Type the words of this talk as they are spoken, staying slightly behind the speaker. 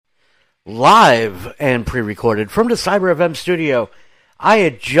Live and pre-recorded from the Cyber FM studio. I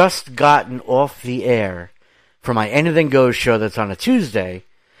had just gotten off the air for my Anything Goes show that's on a Tuesday.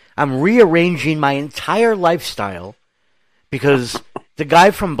 I'm rearranging my entire lifestyle because the guy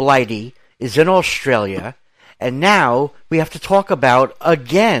from Blighty is in Australia, and now we have to talk about,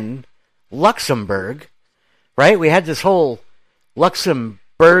 again, Luxembourg, right? We had this whole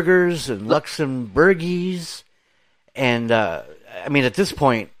Luxemburgers and Luxembourgies, and, at this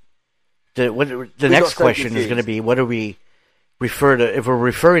point, the next question is going to be, what do we refer to, if we're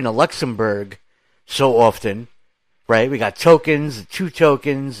referring to Luxembourg so often, right? We got tokens, 2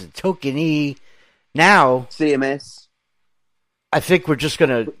 tokens, Tokeny. Now, CMS. I think we're just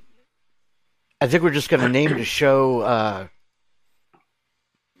gonna name the show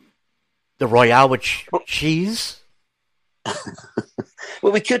the Royale with cheese.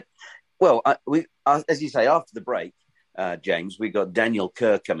 Well, we could. Well, as you say, after the break, James, we got Daniel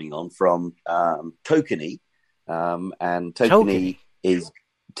Kerr coming on from Tokeny, and Tokeny is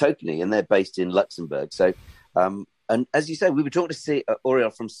Tokeny, and they're based in Luxembourg. So, and as you say, we were talking to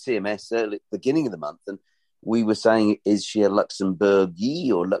Oriel from CMS early at the beginning of the month, and we were saying, is she a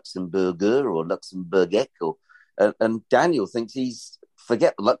Luxembourgie or Luxembourger or Luxembourgek? And Daniel thinks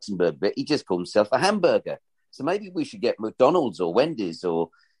forget the Luxembourg bit, he just called himself a hamburger. So maybe we should get McDonald's or Wendy's or,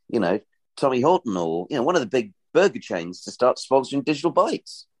 Tommy Horton or, one of the big burger chains to start sponsoring Digital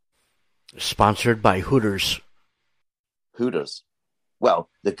Bytes. Sponsored by Hooters. Hooters. Well,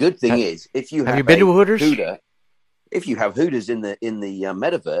 the good thing is, if you have you been to a Hooters? If you have Hooters in the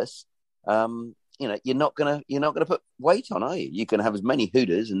metaverse, you're not gonna put weight on, are you? You can have as many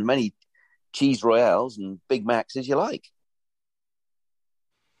Hooters and many cheese royales and Big Macs as you like.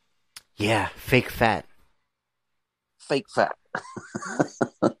 Yeah, fake fat. Fake fat.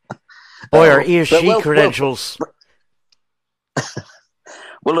 Boy, our ESG credentials.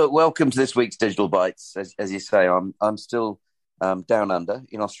 Well, look, welcome to this week's Digital Bytes. As you say, I'm still down under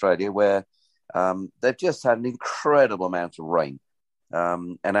in Australia, where they've just had an incredible amount of rain.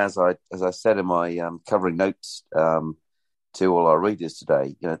 And as I said in my covering notes to all our readers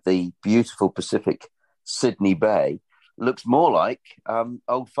today, the beautiful Pacific Sydney Bay looks more like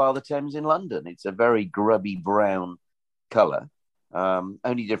Old Father Thames in London. It's a very grubby brown colour.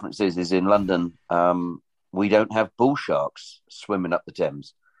 Only difference is in London, we don't have bull sharks swimming up the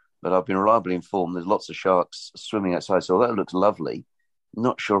Thames, but I've been reliably informed there's lots of sharks swimming outside. So although it looks lovely,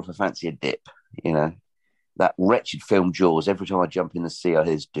 not sure if I fancy a dip. That wretched film Jaws, every time I jump in the sea, I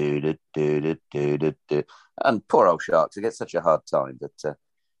hear do. And poor old sharks, I get such a hard time.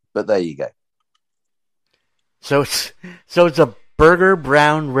 But there you go. So it's a burger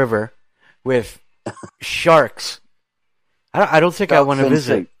brown river with sharks. I don't think I want to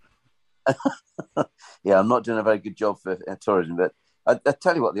visit. Yeah, I'm not doing a very good job for tourism, but I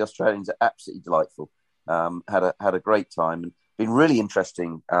tell you what, the Australians are absolutely delightful. Had a great time, and been really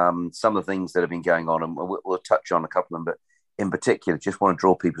interesting. Some of the things that have been going on, and we'll touch on a couple of them, but in particular, just want to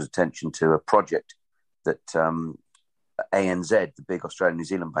draw people's attention to a project that ANZ, the big Australian New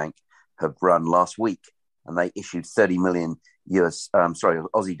Zealand bank, have run last week, and they issued 30 million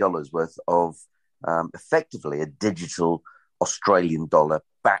Aussie dollars worth of effectively a digital Australian dollar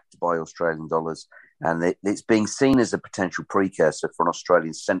backed by Australian dollars, and it's being seen as a potential precursor for an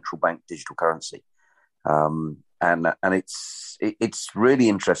Australian central bank digital currency. And it's really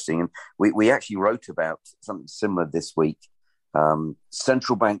interesting. And we actually wrote about something similar this week.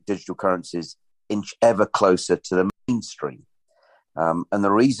 Central bank digital currencies inch ever closer to the mainstream. And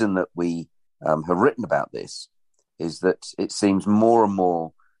the reason that we have written about this is that it seems more and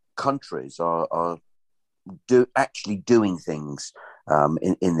more countries are actually doing things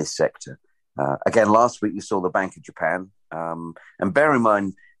in this sector. Again, last week we saw the Bank of Japan. And bear in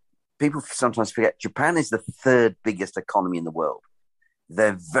mind, people sometimes forget Japan is the 3rd biggest economy in the world.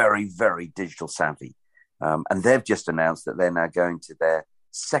 They're very, very digital savvy. And they've just announced that they're now going to their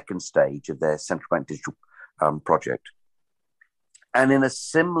 2nd stage of their central bank digital project. And in a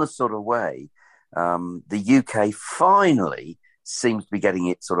similar sort of way, the UK finally seems to be getting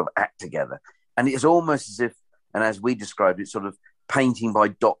its sort of act together. And it's almost as if, and as we described it, sort of painting by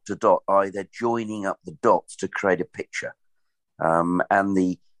dot to dot, they're joining up the dots to create a picture. And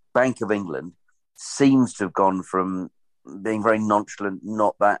the Bank of England seems to have gone from being very nonchalant,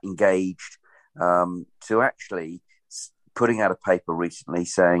 not that engaged, to actually putting out a paper recently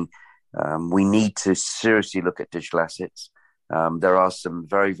saying we need to seriously look at digital assets. There are some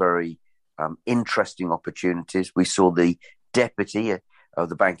very, very interesting opportunities. We saw the deputy of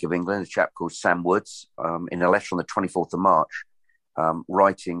the Bank of England, a chap called Sam Woods, in a letter on the 24th of March,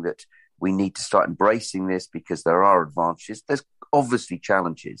 writing that we need to start embracing this because there are advantages. There's obviously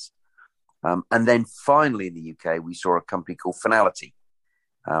challenges. And then finally in the UK, we saw a company called Finality.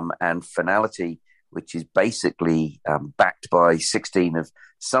 And Finality, which is basically backed by 16 of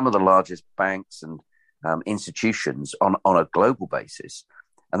some of the largest banks and institutions on a global basis.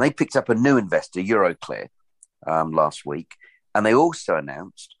 And they picked up a new investor, Euroclear, last week. And they also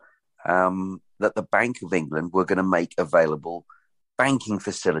announced that the Bank of England were going to make available banking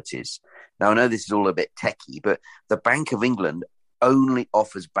facilities. Now, I know this is all a bit techie, but the Bank of England only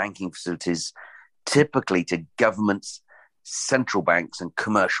offers banking facilities typically to governments, central banks, and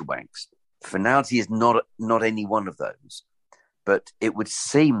commercial banks. Finality is not any one of those. But it would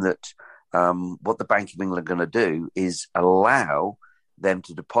seem that what the Bank of England are going to do is allow them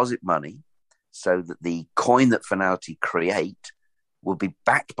to deposit money so that the coin that Finality create will be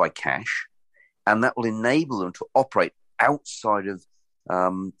backed by cash, and that will enable them to operate outside of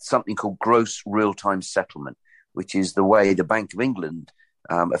something called gross real-time settlement, which is the way the Bank of England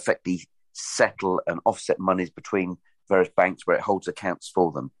effectively settle and offset monies between various banks where it holds accounts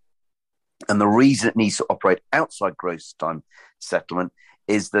for them. And the reason it needs to operate outside gross time settlement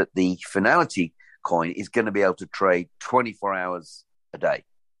is that the Finality coin is going to be able to trade 24 hours a day.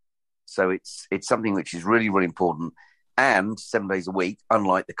 So it's something which is really, really important, and 7 days a week,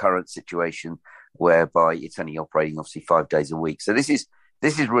 unlike the current situation whereby it's only operating obviously 5 days a week. So this is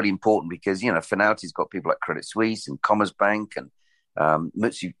really important because, Finality's got people like Credit Suisse and Commerzbank and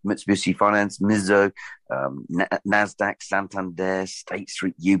Mitsubishi Finance, Mizuho, NASDAQ, Santander, State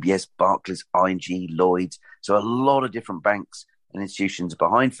Street, UBS, Barclays, ING, Lloyds. So a lot of different banks and institutions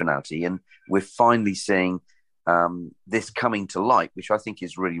behind Finality. And we're finally seeing this coming to light, which I think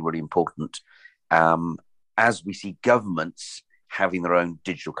is really, really important as we see governments having their own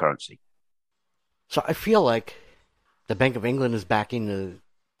digital currency. So I feel like the Bank of England is backing the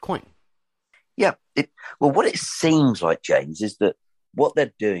coin. Yeah. What it seems like, James, is that what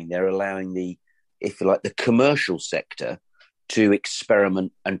they're doing, they're allowing the commercial sector to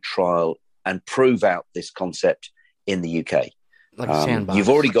experiment and trial and prove out this concept in the UK. Like a sandbox. You've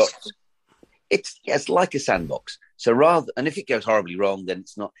already got... It's like a sandbox. So and if it goes horribly wrong, then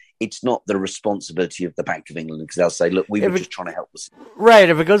it's not the responsibility of the Bank of England, because they'll say, look, we were just trying to help us. Right.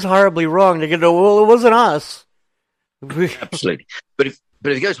 If it goes horribly wrong, they're going to go, well, it wasn't us. Absolutely. But if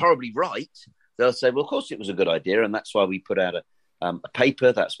it goes horribly right, they'll say, well, of course it was a good idea. And that's why we put out a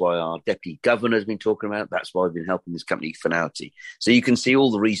paper. That's why our deputy governor has been talking about it. That's why we've been helping this company, Finality. So you can see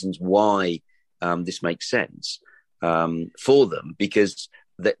all the reasons why this makes sense for them, because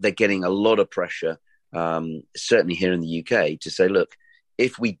they're getting a lot of pressure, certainly here in the UK, to say, look,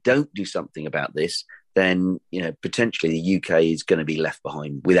 if we don't do something about this, then potentially the UK is going to be left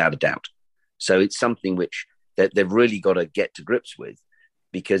behind without a doubt. So it's something which they've really got to get to grips with,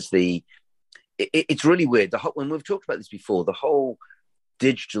 because it's really weird. When we've talked about this before, the whole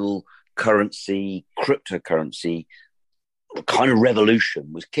digital currency, cryptocurrency kind of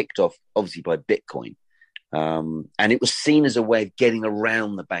revolution was kicked off obviously by Bitcoin. And it was seen as a way of getting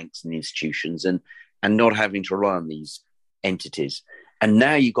around the banks and the institutions and not having to rely on these entities. And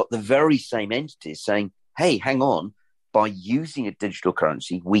now you've got the very same entities saying, hey, hang on, by using a digital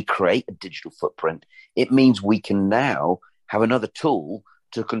currency, we create a digital footprint. It means we can now have another tool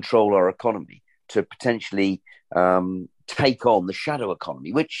to control our economy, to potentially take on the shadow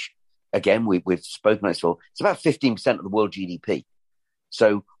economy, which, again, we've spoken about this before. It's about 15% of the world GDP.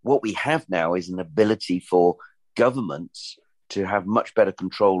 So what we have now is an ability for governments to have much better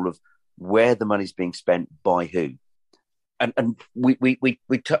control of where the money's being spent by who. And we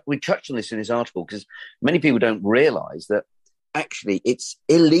touched on this in this article, because many people don't realise that actually it's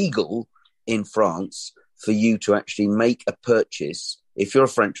illegal in France for you to actually make a purchase, if you're a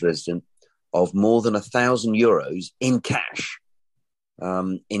French resident, of more than €1,000 in cash.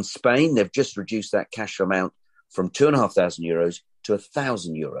 In Spain, they've just reduced that cash amount from €2,500 to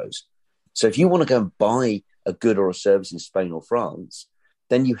 €1,000. So if you want to go and buy a good or a service in Spain or France,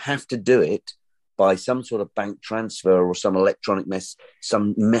 then you have to do it by some sort of bank transfer or some electronic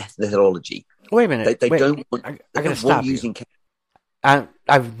some methodology. Wait a minute. They don't want, I gotta stop using you.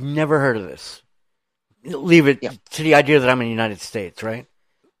 I've never heard of this. Leave it to the idea that I'm in the United States, right?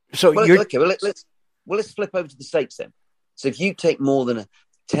 So let's flip over to the States then. So if you take more than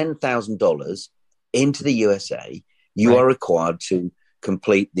 $10,000 into the USA, you are required to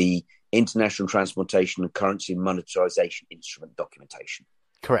complete the International Transportation and Currency Monetization Instrument documentation.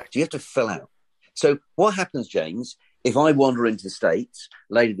 Correct. So you have to fill out. So what happens, James, if I wander into the States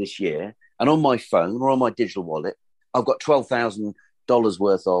later this year and on my phone or on my digital wallet, I've got $12,000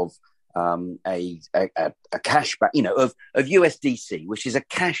 worth of a cash back, of USDC, which is a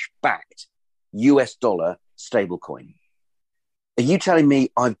cash backed US dollar stable coin. Are you telling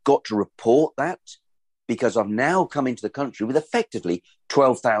me I've got to report that because I've now come into the country with effectively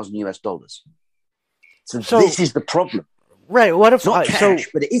 12,000 US dollars? So this is the problem. Right. What if not cash,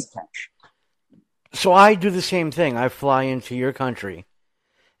 but it is cash. So I do the same thing. I fly into your country,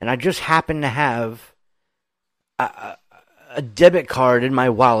 and I just happen to have a debit card in my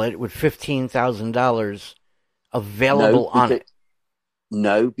wallet with $15,000 available on it.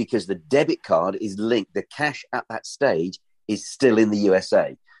 No, because the debit card is linked. The cash at that stage is still in the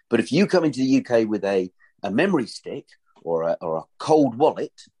USA. But if you come into the UK with a memory stick or a cold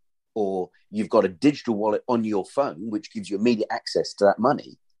wallet, or you've got a digital wallet on your phone, which gives you immediate access to that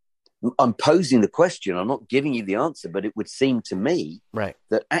money, I'm posing the question. I'm not giving you the answer, but it would seem to me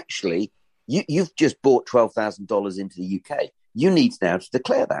that actually you've just bought $12,000 into the UK. You need now to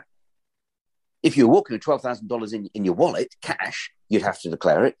declare that. If you're walking with $12,000 in your wallet, cash, you'd have to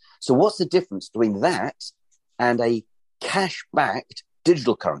declare it. So what's the difference between that and a cash-backed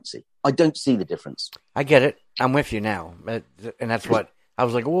digital currency? I don't see the difference. I get it. I'm with you now. And that's what I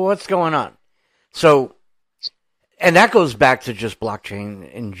was like, well, what's going on? So, and that goes back to just blockchain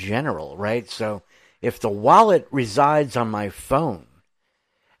in general, right? So if the wallet resides on my phone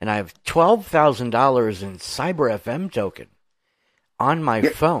and I have $12,000 in Cyber FM token on my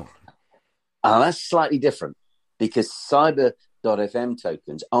phone. That's slightly different because Cyber.fm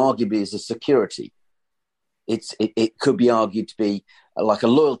tokens arguably is a security. It could be argued to be like a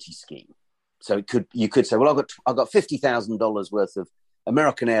loyalty scheme. So you could say, well, I've got $50,000 worth of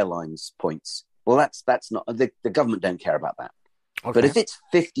American Airlines points. Well, that's not the government don't care about that. Okay. But if it's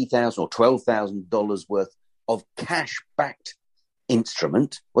 $50,000 or $12,000 worth of cash-backed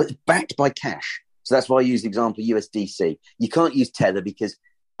instrument, well, it's backed by cash. So that's why I use the example of USDC. You can't use Tether because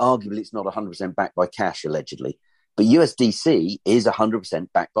arguably it's not 100% backed by cash, allegedly. But USDC is 100%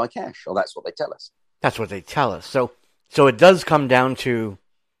 backed by cash, or that's what they tell us. That's what they tell us. So it does come down to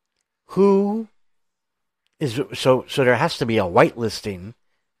who is... So there has to be a whitelisting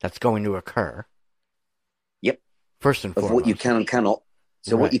that's going to occur. Yep. First and foremost. Of what you can and cannot.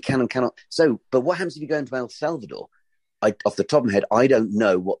 So what you can and cannot... But what happens if you go into El Salvador? Off the top of my head, I don't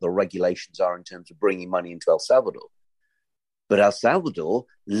know what the regulations are in terms of bringing money into El Salvador. But El Salvador,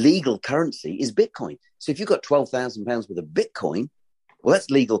 legal currency is Bitcoin. So if you've got £12,000 worth of Bitcoin, well,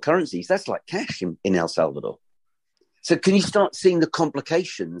 that's legal currencies. That's like cash in El Salvador. So can you start seeing the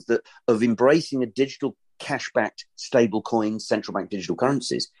complications of embracing a digital cash-backed stable coin, central bank digital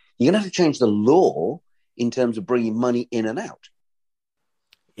currencies? You're going to have to change the law in terms of bringing money in and out.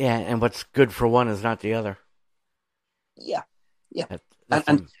 Yeah, and what's good for one is not the other. Yeah.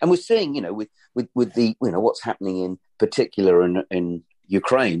 And we're seeing, with the, what's happening in particular in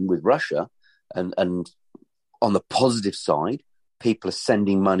Ukraine with Russia, and on the positive side, people are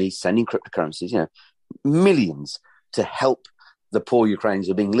sending money, sending cryptocurrencies, millions to help the poor Ukrainians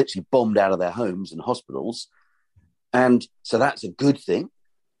who are being literally bombed out of their homes and hospitals. And so that's a good thing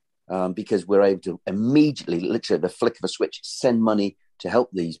because we're able to immediately, literally at the flick of a switch, send money to help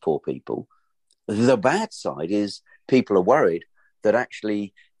these poor people. The bad side is people are worried that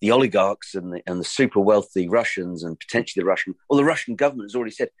actually the oligarchs and the super wealthy Russians and potentially the Russian government has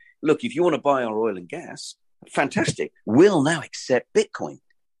already said, look, if you want to buy our oil and gas, fantastic, we'll now accept Bitcoin.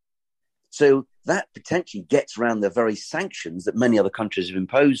 So that potentially gets around the very sanctions that many other countries have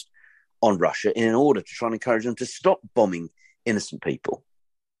imposed on Russia in order to try and encourage them to stop bombing innocent people.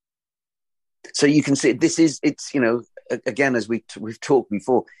 So you can see it's again, as we've talked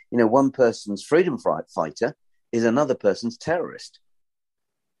before, one person's freedom fighter is another person's terrorist.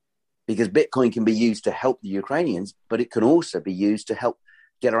 Because Bitcoin can be used to help the Ukrainians, but it can also be used to help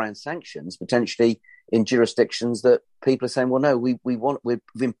get around sanctions, potentially in jurisdictions that people are saying, well, no, we've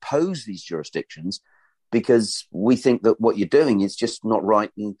imposed these jurisdictions because we think that what you're doing is just not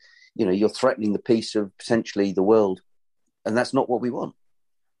right. And, you're threatening the peace of potentially the world. And that's not what we want.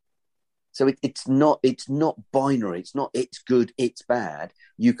 So it's not binary. It's not, it's good, it's bad.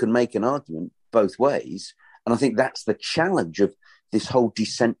 You can make an argument both ways. And I think that's the challenge of this whole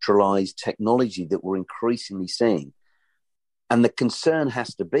decentralized technology that we're increasingly seeing. And the concern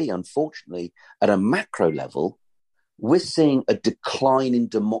has to be, unfortunately, at a macro level, we're seeing a decline in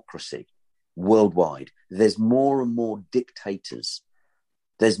democracy worldwide. There's more and more dictators.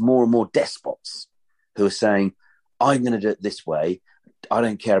 There's more and more despots who are saying, I'm going to do it this way. I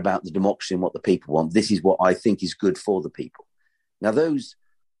don't care about the democracy and what the people want. This is what I think is good for the people. Now, those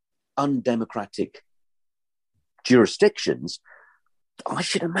undemocratic jurisdictions, I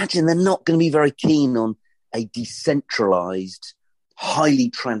should imagine they're not going to be very keen on a decentralized, highly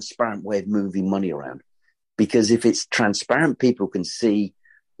transparent way of moving money around. Because if it's transparent, people can see,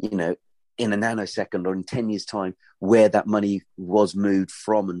 in a nanosecond or in 10 years' time where that money was moved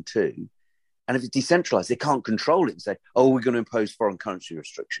from and to. And if it's decentralized, they can't control it and say, oh, we're going to impose foreign currency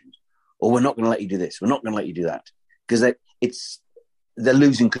restrictions, or we're not going to let you do this, we're not going to let you do that, because they're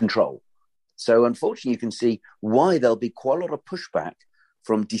losing control. So unfortunately, you can see why there'll be quite a lot of pushback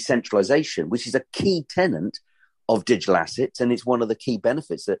from decentralization, which is a key tenet of digital assets, and it's one of the key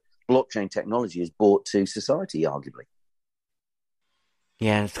benefits that blockchain technology has brought to society, arguably.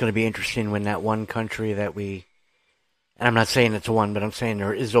 Yeah, and it's going to be interesting when that one country that and I'm not saying it's one, but I'm saying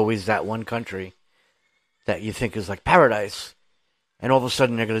there is always that one country that you think is like paradise, and all of a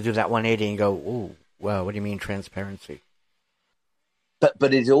sudden they're going to do that 180 and go, ooh, well, what do you mean transparency?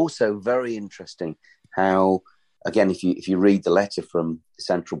 But it's also very interesting how, again, if you read the letter from the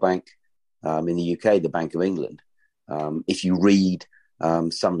central bank in the UK, the Bank of England, if you read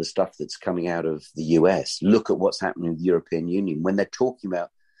some of the stuff that's coming out of the US, look at what's happening in the European Union when they're talking about,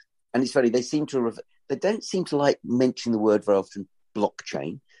 and it's funny, they don't seem to like mention the word very often,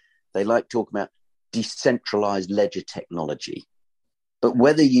 blockchain. They like talking about decentralized ledger technology. But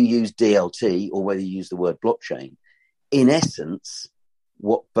whether you use DLT or whether you use the word blockchain, in essence,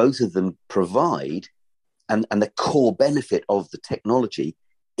 what both of them provide and the core benefit of the technology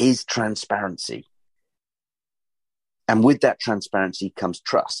is transparency. And with that transparency comes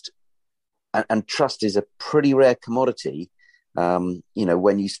trust. And trust is a pretty rare commodity,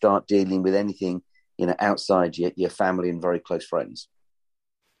 when you start dealing with anything, outside your family and very close friends.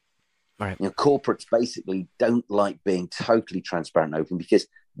 Right. Corporates basically don't like being totally transparent and open because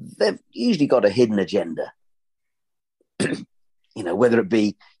they've usually got a hidden agenda. Whether it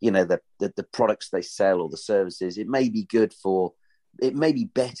be, the products they sell or the services, it may be better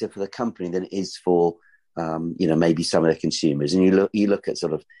for the company than it is for, maybe some of the consumers. And you look at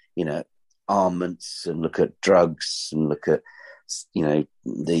sort of, armaments and look at drugs and look at,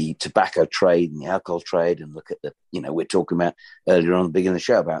 the tobacco trade and the alcohol trade and look at the, we're talking about earlier on at the beginning of the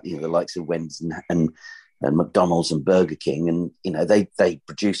show about, the likes of Wendy's and McDonald's and Burger King. And, they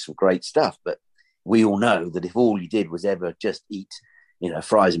produce some great stuff, but we all know that if all you did was ever just eat,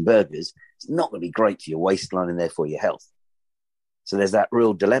 fries and burgers, it's not going to be great for your waistline and therefore your health. So there's that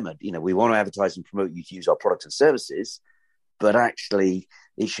real dilemma. We want to advertise and promote you to use our products and services, but actually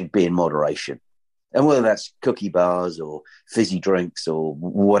it should be in moderation. And whether that's cookie bars or fizzy drinks or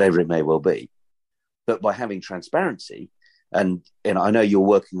whatever it may well be. But by having transparency, and I know you're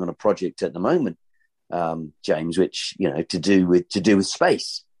working on a project at the moment, James, which, to do with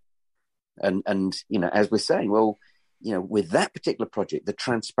space. And as we're saying, well, with that particular project, the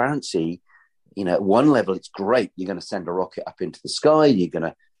transparency, at one level, it's great. You're going to send a rocket up into the sky. You're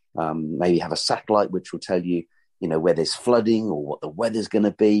going to maybe have a satellite which will tell you, where there's flooding or what the weather's going to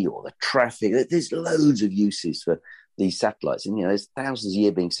be or the traffic. There's loads of uses for these satellites. And, there's thousands a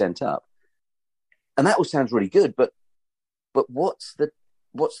year being sent up. And that all sounds really good. But what's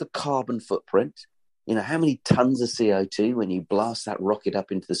the carbon footprint? How many tons of CO2 when you blast that rocket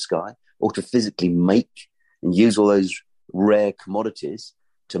up into the sky, or to physically make and use all those rare commodities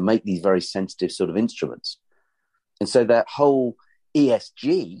to make these very sensitive sort of instruments. And so that whole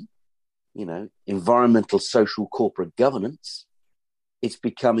ESG, environmental, social, corporate governance, it's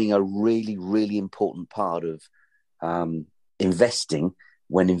becoming a really, really important part of investing.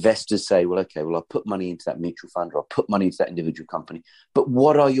 When investors say, well, okay, well, I'll put money into that mutual fund or I'll put money into that individual company, but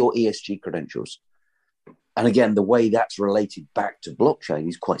what are your ESG credentials? And again, the way that's related back to blockchain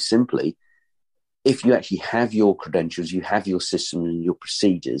is quite simply, if you actually have your credentials, you have your system and your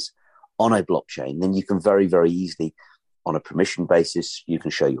procedures on a blockchain, then you can very, very easily, on a permission basis, you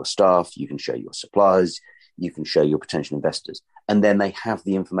can show your staff, you can show your suppliers, you can show your potential investors. And then they have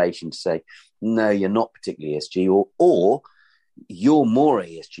the information to say, no, you're not particularly ESG, or you're more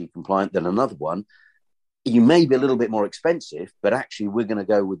ESG compliant than another one. You may be a little bit more expensive, but actually we're going to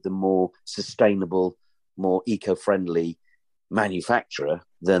go with the more sustainable, more eco-friendly manufacturer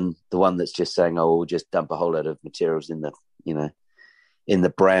than the one that's just saying, oh, we'll just dump a whole load of materials in the, in the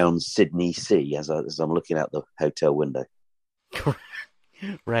brown Sydney Sea as I'm looking out the hotel window.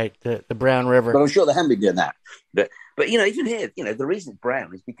 Right, the brown river. But I'm sure they haven't been doing that. But even here, the reason it's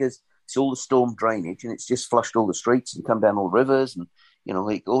brown is because it's all the storm drainage and it's just flushed all the streets and come down all the rivers and,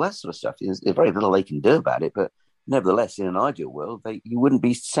 all that sort of stuff. There's very little they can do about it, but nevertheless, in an ideal world, you wouldn't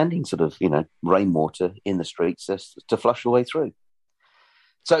be sending sort of, rainwater in the streets to flush the way through.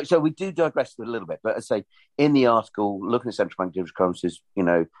 So we do digress a little bit, but as I say, in the article, looking at central bank digital currencies,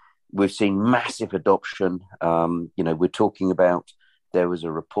 we've seen massive adoption. We're talking about, there was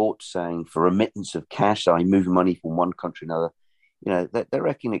a report saying for remittance of cash, i.e. moving money from one country to another, they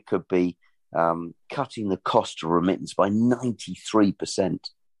reckon it could be cutting the cost of remittance by 93%.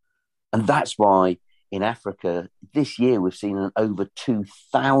 And that's why in Africa this year we've seen an over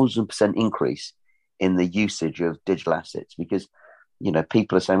 2,000% increase in the usage of digital assets because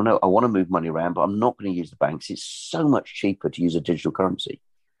people are saying, well, no, I want to move money around, but I'm not going to use the banks. It's so much cheaper to use a digital currency.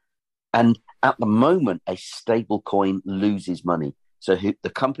 And at the moment, a stable coin loses money. So the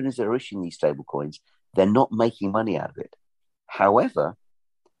companies that are issuing these stable coins, they're not making money out of it. However,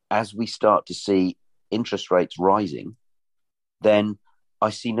 as we start to see interest rates rising, then I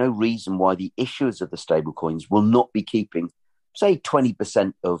see no reason why the issuers of the stable coins will not be keeping, say,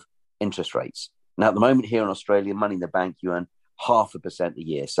 20% of interest rates. Now, at the moment here in Australia, money in the bank, you earn 0.5% a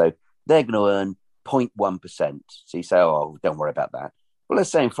year. So they're going to earn 0.1%. So you say, oh, don't worry about that. Well,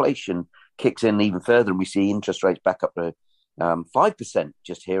 let's say inflation kicks in even further and we see interest rates back up to 5%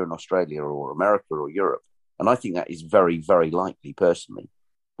 just here in Australia or America or Europe. And I think that is very, very likely personally.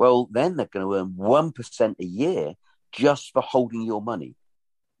 Well, then they're going to earn 1% a year just for holding your money.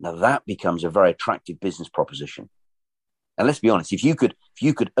 Now that becomes a very attractive business proposition. And let's be honest, if you could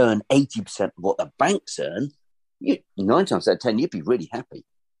earn 80% of what the banks earn, 9 times out of 10, you'd be really happy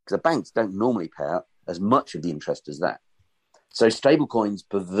because the banks don't normally pay out as much of the interest as that. So stablecoins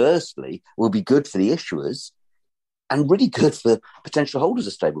perversely will be good for the issuers and really good for potential holders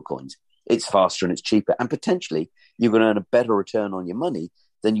of stablecoins. It's faster and it's cheaper, and potentially you're going to earn a better return on your money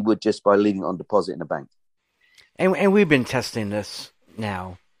than you would just by leaving it on deposit in a bank. And we've been testing this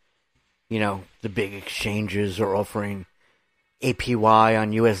now. The big exchanges are offering APY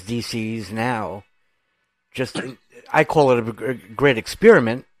on USDCs now. I call it a great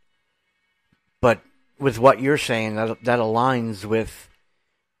experiment, but with what you're saying, that aligns with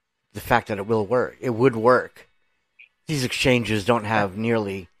the fact that it will work. It would work. These exchanges don't have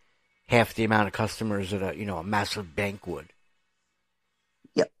nearly half the amount of customers that a massive bank would.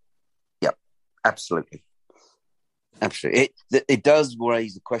 Yep, absolutely. It does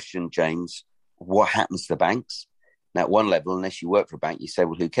raise the question, James, what happens to the banks? Now, at one level, unless you work for a bank, you say,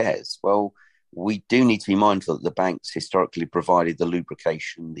 well, who cares? Well, we do need to be mindful that the banks historically provided the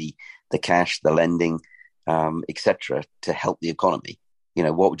lubrication, the cash, the lending, etc., to help the economy.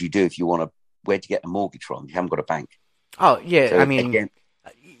 What would you do if where'd you get a mortgage from? You haven't got a bank. Oh, yeah. So, I mean, again,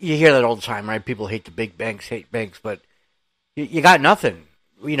 you hear that all the time, right? People hate the big banks, but you got nothing,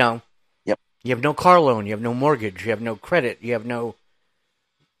 Yep. You have no car loan, you have no mortgage, you have no credit, you have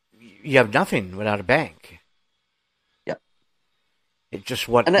nothing without a bank. Yep. It's just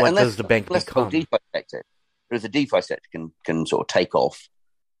what does the bank become? DeFi sector. If the DeFi sector can sort of take off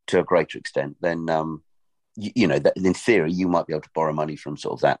to a greater extent, then that in theory you might be able to borrow money from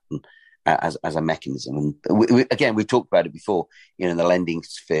sort of that as a mechanism. And again, we've talked about it before. In the lending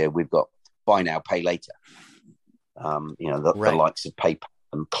sphere, we've got buy now, pay later. The likes of PayPal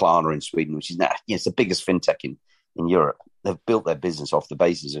and Klarna in Sweden, which is now it's the biggest fintech in Europe. They've built their business off the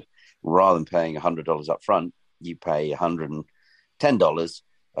basis of rather than paying $100 up front, you pay $110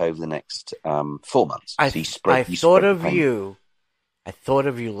 over the next 4 months. I thought of you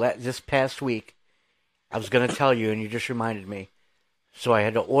this past week. I was going to tell you, and you just reminded me. So I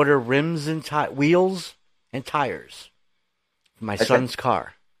had to order rims and wheels and tires for my son's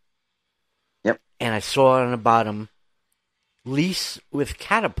car. Yep. And I saw on the bottom, lease with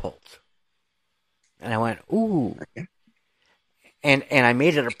Catapult. And I went, ooh. Okay. And I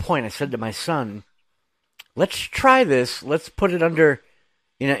made it a point. I said to my son, let's try this. Let's put it under,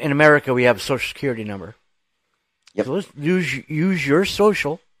 in America we have a Social Security number. Yep. So let's use your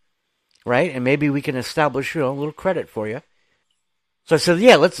social, right? And maybe we can establish, a little credit for you. So I said,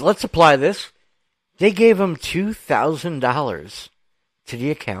 yeah, let's apply this. They gave him $2,000 to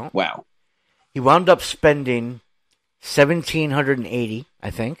the account. Wow. He wound up spending $1,780, I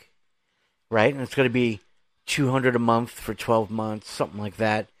think, right? And it's going to be $200 a month for 12 months, something like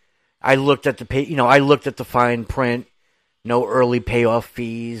that. I looked at the fine print, no early payoff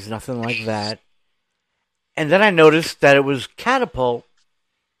fees, nothing like that. And then I noticed that it was Catapult,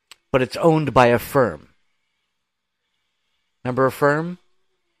 but it's owned by a firm. Remember a firm?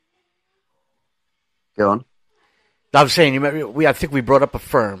 Go on. I was saying, I think we brought up a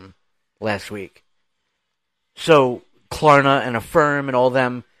firm last week. So Klarna and a firm and all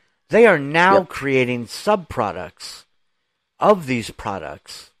them, they are now creating sub-products of these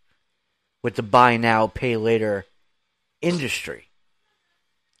products with the buy now, pay later industry.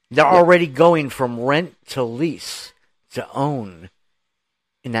 They're already going from rent to lease to own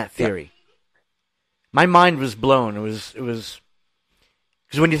in that theory. My mind was blown. It was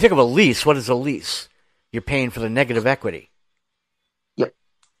because when you think of a lease, what is a lease? You're paying for the negative equity. Yep.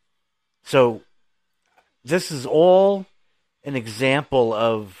 So this is all an example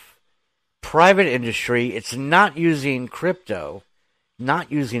of private industry. It's not using crypto,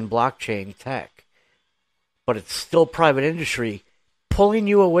 not using blockchain tech, but it's still private industry pulling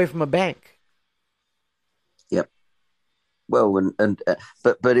you away from a bank. Yep. Well,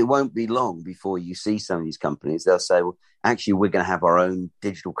 but it won't be long before you see some of these companies. They'll say, well, actually, we're going to have our own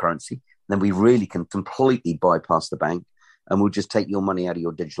digital currency. Then we really can completely bypass the bank, and we'll just take your money out of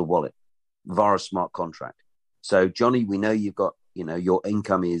your digital wallet via a smart contract. So, Jonny, we know you've got, your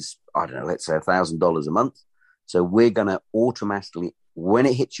income is, I don't know, let's say $1,000 a month. So we're going to automatically, when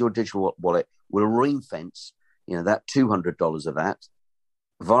it hits your digital wallet, we'll ring fence, that $200 of that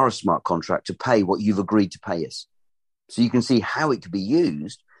via a smart contract to pay what you've agreed to pay us. So you can see how it could be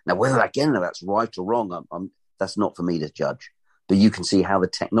used. Now, whether that's right or wrong, that's not for me to judge. But you can see how the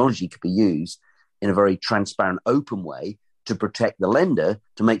technology could be used in a very transparent, open way to protect the lender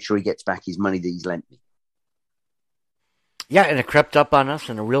to make sure he gets back his money that he's lent me. Yeah, and it crept up on us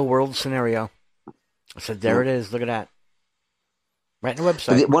in a real-world scenario. I said, there it is. Look at that. Right on the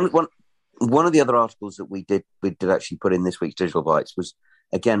website. One of the other articles that we did actually put in this week's Digital Bytes was,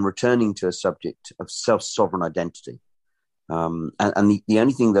 again, returning to a subject of self-sovereign identity. And the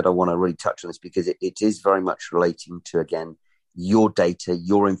only thing that I want to really touch on is because it is very much relating to, again, your data,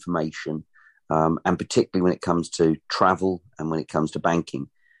 your information, and particularly when it comes to travel and when it comes to banking.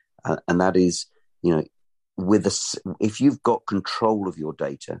 And that is, if you've got control of your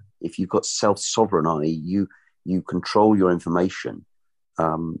data, if you've got self-sovereign, i.e. you control your information,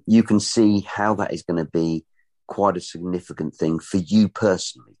 you can see how that is going to be quite a significant thing for you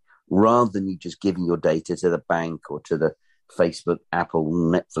personally, rather than you just giving your data to the bank or to the Facebook, Apple,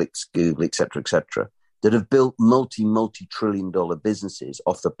 Netflix, Google, et cetera, that have built multi-trillion-dollar businesses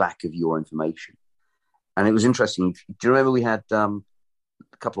off the back of your information. And it was interesting. Do you remember we had a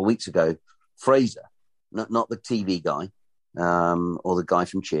couple of weeks ago, Fraser, not the TV guy or the guy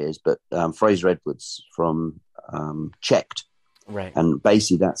from Cheers, but Fraser Edwards from Checked. Right. And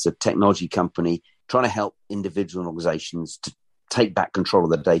basically that's a technology company trying to help individual organizations to take back control of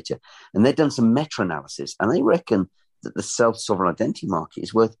their data. And they've done some meta-analysis, and they reckon that the self-sovereign identity market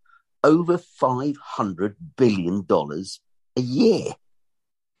is worth over $500 billion a year.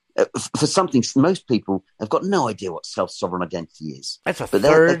 For something most people have got no idea what self-sovereign identity is. That's a third.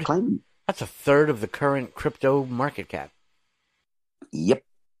 They're claiming. That's a third of the current crypto market cap. Yep.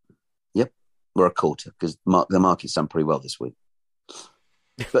 We're a quarter because the market's done pretty well this week.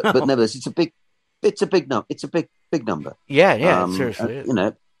 But nevertheless, it's a big number. Yeah, seriously.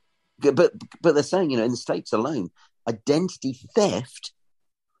 But they're saying, in the States alone, identity theft,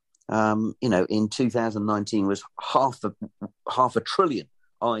 in 2019 was half a trillion,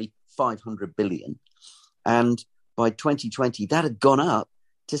 i.e. 500 billion. And by 2020, that had gone up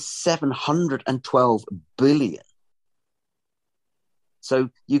to 712 billion. So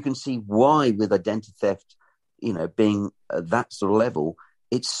you can see why with identity theft, being at that sort of level,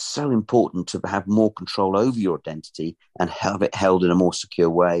 it's so important to have more control over your identity and have it held in a more secure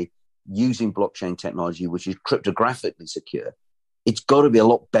way using blockchain technology, which is cryptographically secure. It's got to be a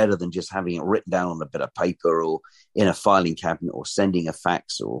lot better than just having it written down on a bit of paper or in a filing cabinet or sending a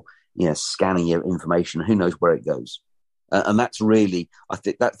fax or, scanning your information. Who knows where it goes? And that's really, I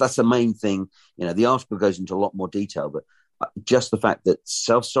think that's the main thing. The article goes into a lot more detail, but just the fact that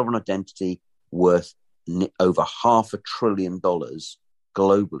self-sovereign identity worth over $500 billion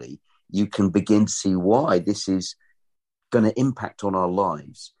globally, you can begin to see why this is going to impact on our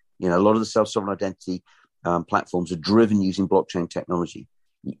lives. A lot of the self-sovereign identity platforms are driven using blockchain technology.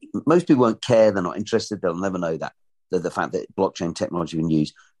 Most people won't care. They're not interested. They'll never know that, the fact that blockchain technology can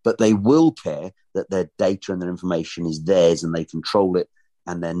use, but they will care that their data and their information is theirs and they control it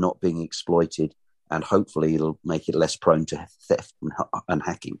and they're not being exploited. And hopefully it'll make it less prone to theft and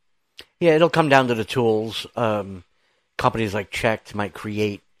hacking. Yeah, it'll come down to the tools. Companies like Checked might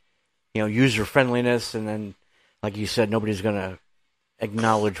create, user friendliness, and then, like you said, nobody's going to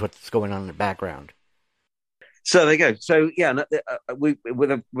acknowledge what's going on in the background. So there you go. So yeah, we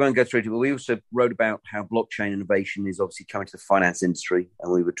won't go through it, but we also wrote about how blockchain innovation is obviously coming to the finance industry,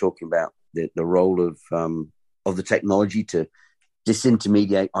 and we were talking about the role of the technology to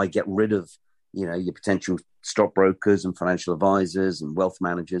disintermediate, get rid of your potential stockbrokers and financial advisors and wealth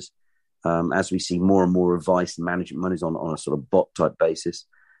managers, as we see more and more advice and management monies on a sort of bot type basis.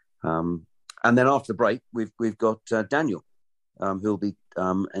 And then after the break, we've got Daniel, who'll be,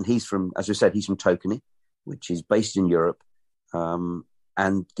 and he's from, as I said, he's from Tokeny, which is based in Europe. And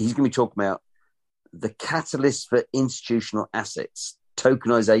he's going to be talking about the catalyst for institutional assets,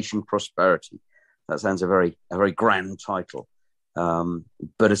 tokenization prosperity. That sounds a very grand title.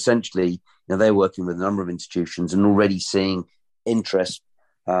 But essentially, they're working with a number of institutions and already seeing interest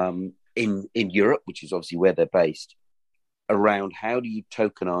in Europe, which is obviously where they're based, around how do you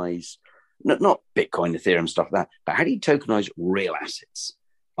tokenize, not Bitcoin, Ethereum, stuff like that, but how do you tokenize real assets,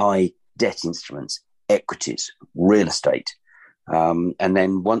 i.e. debt instruments, equities, real estate. And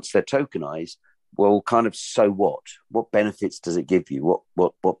then once they're tokenized, well, kind of, so what? What benefits does it give you?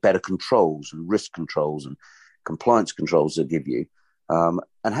 What better controls and risk controls and compliance controls does it give you? And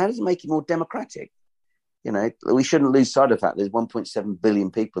how does it make it more democratic? You know, we shouldn't lose sight of the fact there's 1.7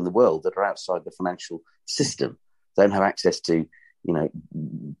 billion people in the world that are outside the financial system. They don't have access to, you know,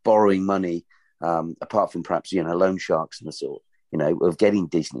 borrowing money, apart from perhaps, you know, loan sharks and the sort, you know, of getting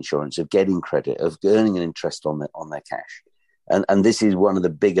decent insurance, of getting credit, of earning an interest on their cash. And this is one of the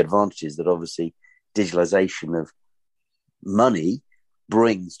big advantages that obviously digitalization of money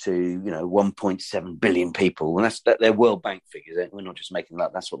brings to, you know, 1.7 billion people. And that's their World Bank figures. We're not just making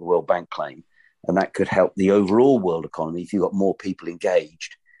that. That's what the World Bank claim. And that could help the overall world economy if you've got more people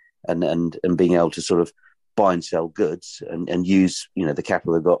engaged and being able to sort of buy and sell goods and use, you know, the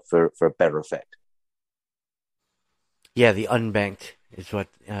capital they've got for a better effect. Yeah, the unbanked is what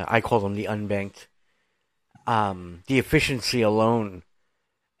I call them, the unbanked. The efficiency alone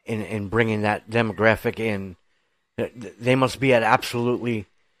in bringing that demographic in, they must be at absolutely,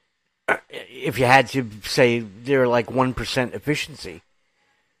 if you had to say, they're like 1% efficiency.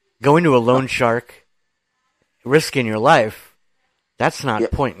 Going to a loan shark, risking your life, that's not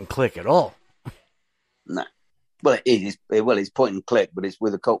point and click at all. No. Well, it is. Well, it's point and click, but it's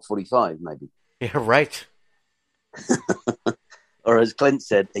with a Colt 45, maybe. Yeah, right. Or as Clint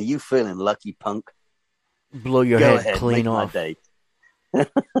said, are you feeling lucky, punk? Blow your head clean off. Day.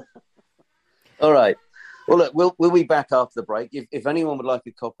 All right. Well, look, we'll be back after the break. If anyone would like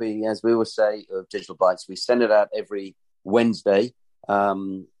a copy, as we always say, of Digital Bytes, we send it out every Wednesday.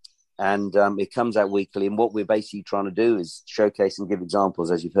 And it comes out weekly. And what we're basically trying to do is showcase and give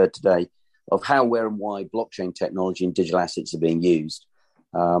examples, as you've heard today, of how, where, and why blockchain technology and digital assets are being used.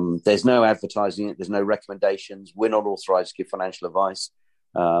 There's no advertising it. There's no recommendations. We're not authorized to give financial advice,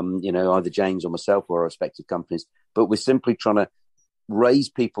 you know, either James or myself or our respective companies. But we're simply trying to raise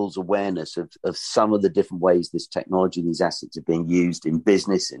people's awareness of some of the different ways this technology, these assets are being used in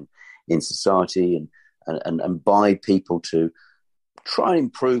business, in society, and by people to try and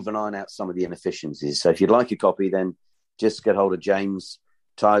improve and iron out some of the inefficiencies. So if you'd like a copy, then just get hold of James,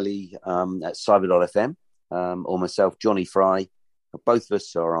 Tylee at cyber.fm, or myself, Jonny Fry. Both of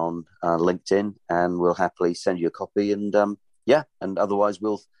us are on LinkedIn, and we'll happily send you a copy. And and otherwise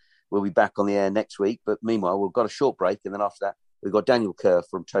we'll be back on the air next week. But meanwhile, we've got a short break, and then after that, we've got Daniel Kerr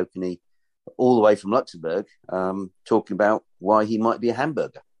from Tokeny, all the way from Luxembourg, talking about why he might be a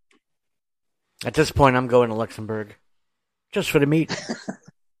hamburger. At this point, I'm going to Luxembourg. Just for the meat.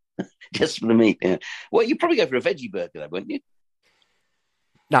 Just for the meat, yeah. Well, you'd probably go for a veggie burger, though, wouldn't you?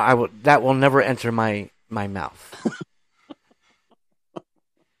 No, that will never enter my mouth.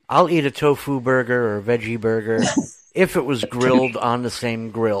 I'll eat a tofu burger or a veggie burger if it was grilled on the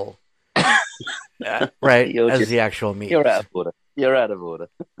same grill, right, as the actual meat. You're out of order. You're out of order.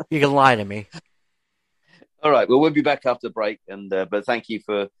 You can lie to me. All right, well, we'll be back after the break, but thank you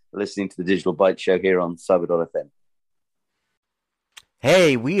for listening to the Digital Bytes show here on cyber.fm.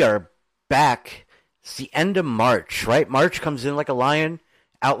 Hey, we are back. It's the end of March, right? March comes in like a lion,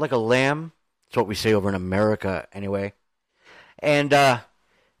 out like a lamb. That's what we say over in America, anyway. And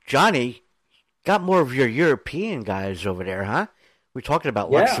Jonny, got more of your European guys over there, huh? We're talking about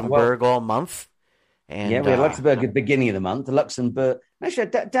Luxembourg all month. And, we had Luxembourg at the beginning of the month. Luxembourg.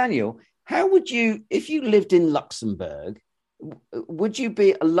 Actually, Daniel, how would you, if you lived in Luxembourg, would you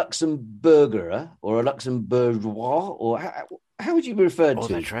be a Luxembourger or a Luxembourgeois, or how would you be referred to? Oh,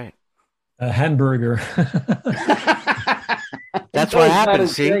 that's right. A hamburger. That's what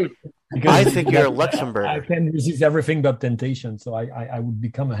happens, see? I think you're a Luxembourger. I can resist everything but temptation, so I would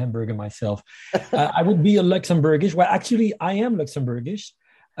become a hamburger myself. I would be a Luxembourgish. Well, actually, I am Luxembourgish.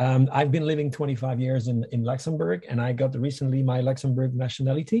 I've been living 25 years in Luxembourg, and I got recently my Luxembourg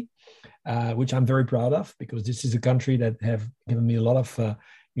nationality, which I'm very proud of, because this is a country that have given me a lot of,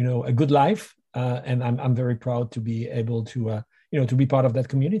 a good life, and I'm very proud to be able to, to be part of that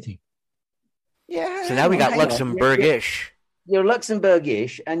community. Yeah. So now we got Luxembourgish. You're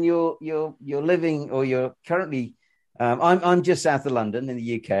Luxembourgish, and you're living, or you're currently. I'm just south of London in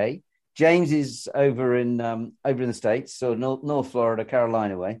the UK. James is over in the States, so North Florida,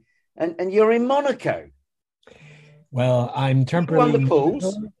 Carolina way, and you're in Monaco. Well, I'm temporarily on the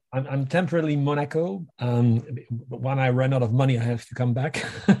pools. I'm temporarily in Monaco. When I run out of money, I have to come back.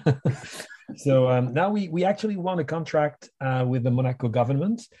 So now we actually won a contract with the Monaco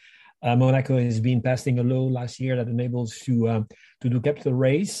government. Monaco has been passing a law last year that enables to do capital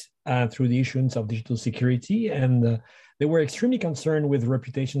raise through the issuance of digital security, and they were extremely concerned with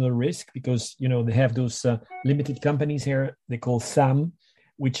reputational risk because, they have those limited companies here they call SAM,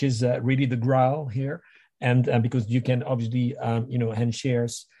 which is really the Graal here. And because you can obviously, hand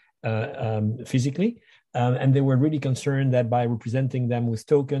shares physically. And they were really concerned that by representing them with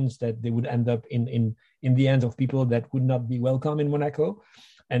tokens, that they would end up in the hands of people that would not be welcome in Monaco.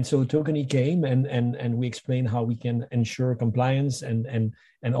 And so Tokeny came and we explained how we can ensure compliance and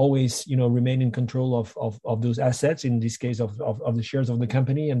always, remain in control of those assets, in this case of the shares of the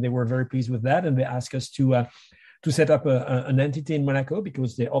company. And they were very pleased with that. And they asked us to set up an entity in Monaco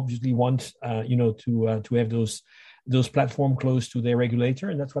because they obviously want, to have those platforms close to their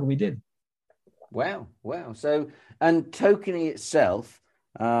regulator. And that's what we did. Wow. So, and Tokeny itself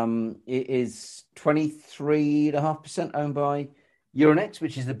it is 23.5% owned by Euronext,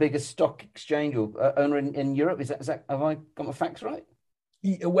 which is the biggest stock exchange or owner in Europe. Is that have I got my facts right?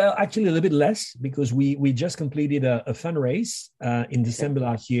 Well, actually, a little bit less because we just completed a fundraise in December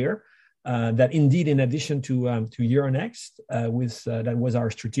last year. That indeed, in addition to Euronext, that was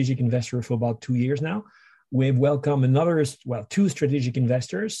our strategic investor for about 2 years now. We've welcomed two strategic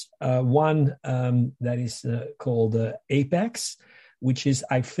investors. One that is called Apex, which is,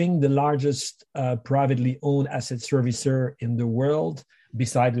 I think, the largest privately owned asset servicer in the world,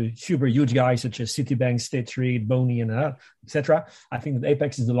 beside the super huge guys such as Citibank, State Street, Boney, and etc. I think that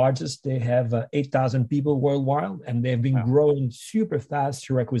Apex is the largest. They have 8,000 people worldwide, and they've been growing super fast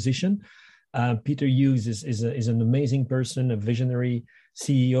through acquisition. Peter Hughes is an amazing person, a visionary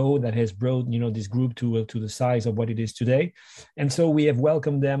CEO that has brought this group to the size of what it is today. And so we have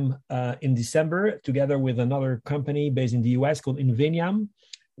welcomed them in December together with another company based in the US called Inveniam,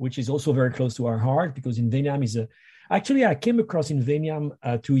 which is also very close to our heart because Inveniam is actually I came across Inveniam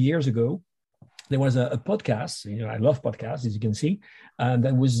 2 years ago. There was a podcast, I love podcasts, as you can see,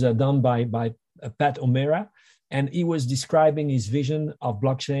 that was done by Pat O'Meara, and he was describing his vision of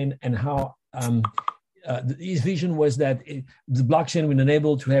blockchain and how his vision was that the blockchain would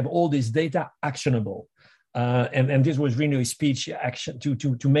enable to have all this data actionable. And this was really a speech action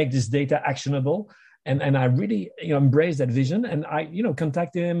to make this data actionable. And I really embraced that vision. And I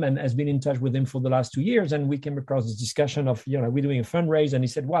contacted him and has been in touch with him for the last 2 years. And we came across this discussion of, we're doing a fundraise. And he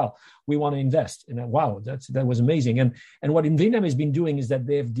said, wow, we want to invest. And wow, that was amazing. And what Inveniam has been doing is that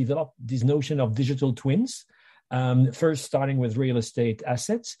they've developed this notion of digital twins. First starting with real estate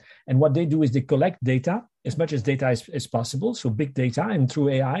assets. And what they do is they collect data, as much as data as possible, so big data, and through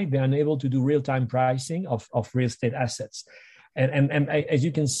AI, they're able to do real-time pricing of real estate assets. And as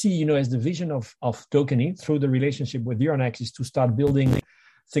you can see, as the vision of Tokeny through the relationship with Euronext is to start building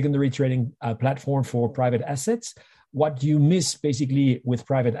secondary trading platform for private assets. What you miss basically with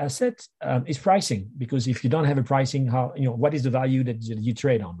private assets is pricing, because if you don't have a pricing, what is the value that you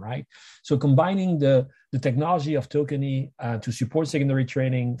trade on, right? So combining the technology of Tokeny to support secondary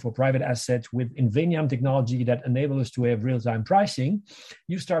trading for private assets with Inveniam technology that enables us to have real-time pricing,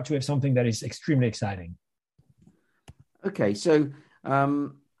 you start to have something that is extremely exciting. Okay, so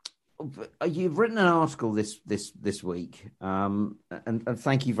you've written an article this week, and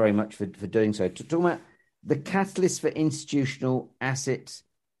thank you very much for doing so. Talking about the catalyst for institutional asset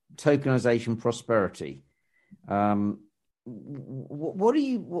tokenization prosperity. What are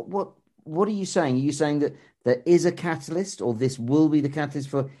you saying? Are you saying that there is a catalyst, or this will be the catalyst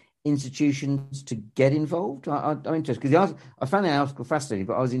for institutions to get involved? I'm interested because I found the article fascinating,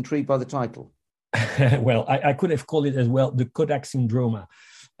 but I was intrigued by the title. Well, I could have called it as well the Kodak syndrome,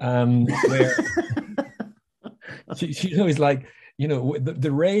 where it's like,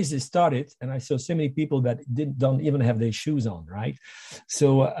 the race is started, and I saw so many people that don't even have their shoes on, right?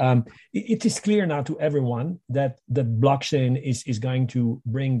 So it is clear now to everyone that the blockchain is going to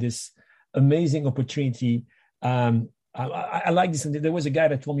bring this amazing opportunity. I like this. There was a guy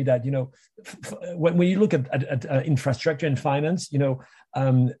that told me that, when you look at infrastructure and finance,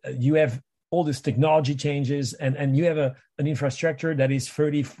 you have all these technology changes and you have an infrastructure that is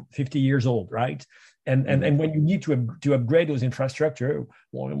 30, 50 years old, right? And when you need to upgrade those infrastructure,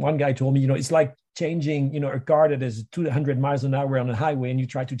 one guy told me, it's like changing, a car that is 200 miles an hour on a highway and you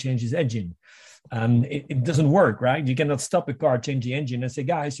try to change its engine. It doesn't work, right? You cannot stop a car, change the engine and say,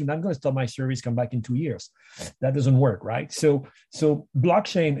 guys, I'm going to stop my service, come back in 2 years. That doesn't work, right? So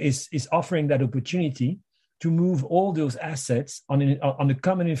blockchain is offering that opportunity to move all those assets on a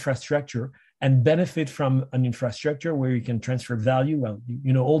common infrastructure and benefit from an infrastructure where you can transfer value. Well,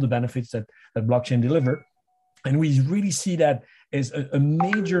 all the benefits that blockchain deliver. And we really see that as a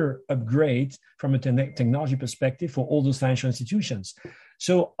major upgrade from a technology perspective for all those financial institutions.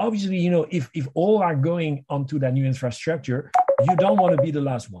 So obviously, if all are going onto that new infrastructure, you don't want to be the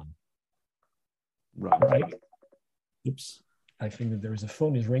last one. Right. Oops, I think that there is a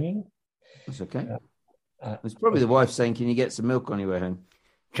phone is ringing. That's okay. It's probably the wife saying, "Can you get some milk on your way home?"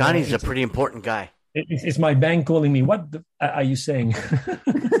 Johnny's a pretty important guy. It's my bank calling me. What are you saying?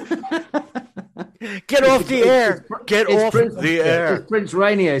 Get off the air! Get off the air! It's Prince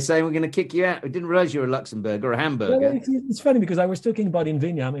Rainier saying we're going to kick you out. We didn't realize you were a Luxembourg or a Hamburger. Well, it's funny because I was talking about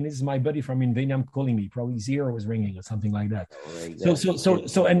Inveniam, and this is my buddy from Inveniam calling me. Probably Zero was ringing or something like that.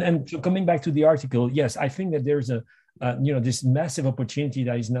 So coming back to the article, yes, I think that there's a this massive opportunity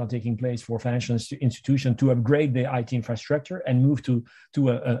that is now taking place for financial institutions to upgrade their IT infrastructure and move to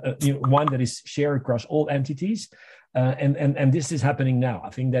a one that is shared across all entities, and this is happening now. I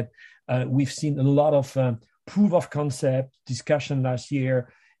think that we've seen a lot of proof of concept discussion last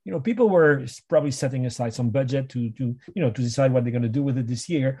year. People were probably setting aside some budget to decide what they're going to do with it this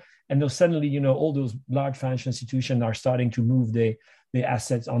year, and now suddenly all those large financial institutions are starting to move the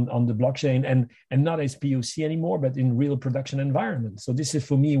assets on the blockchain and not as POC anymore, but in real production environments. So this is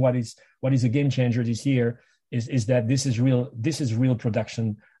for me what is a game changer this year is that this is real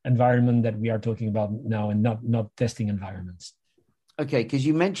production environment that we are talking about now and not testing environments. Okay, because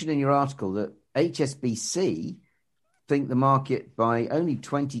you mentioned in your article that HSBC think the market by only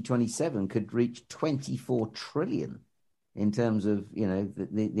 2027 could reach 24 trillion in terms of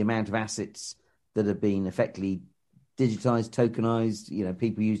the amount of assets that have been effectively digitized, tokenized.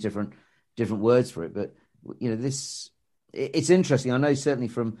 People use different words for it, but it's interesting. I know certainly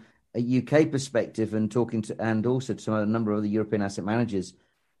from a UK perspective and talking to and also to a number of other European asset managers,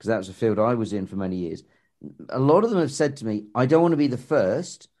 because that was a field I was in for many years. A lot of them have said to me, I don't want to be the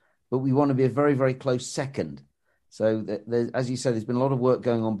first, but we want to be a very, very close second. So as you said, there's been a lot of work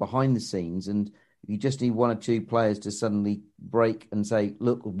going on behind the scenes, and you just need one or two players to suddenly break and say,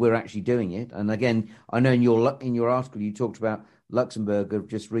 look, we're actually doing it. And again, I know in your article, you talked about Luxembourg have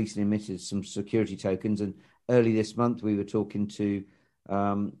just recently emitted some security tokens. And early this month, we were talking to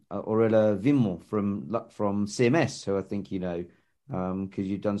Aurélia Vimont from CMS, who I think because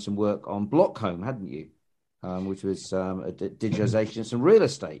you've done some work on Blockhome, hadn't you? Which was a digitization of some real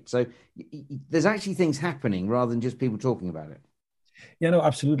estate. So there's actually things happening rather than just people talking about it. Yeah, no,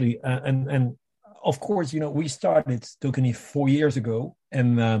 absolutely. And of course, we started Tokeny 4 years ago,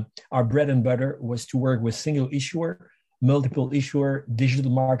 and our bread and butter was to work with single issuer, multiple issuer,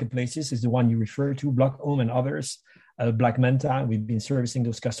 digital marketplaces is the one you refer to, Blockhome and others, Black Manta. We've been servicing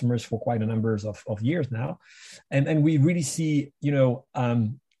those customers for quite a number of years now. And we really see,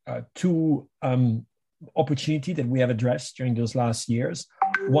 two opportunity that we have addressed during those last years.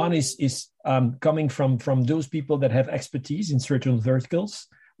 One is coming from those people that have expertise in certain verticals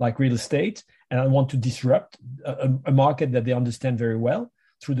like real estate, and I want to disrupt a market that they understand very well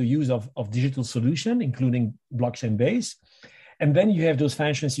through the use of digital solution, including blockchain base. And then you have those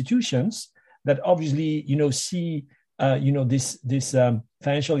financial institutions that obviously see this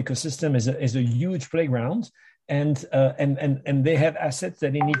financial ecosystem as a huge playground, and they have assets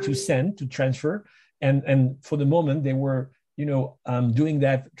that they need to send to transfer. And for the moment, they were, doing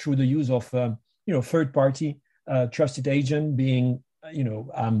that through the use of, third-party trusted agent, being,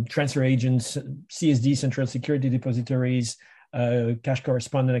 transfer agents, CSD, central security depositories, cash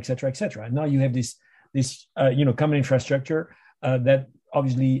correspondent, et cetera, et cetera. And now you have this common infrastructure that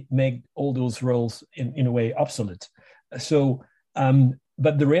obviously make all those roles in a way obsolete. So,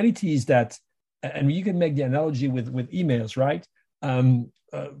 but the reality is that, and you can make the analogy with emails, right?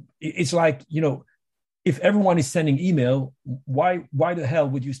 It's like, if everyone is sending email, why the hell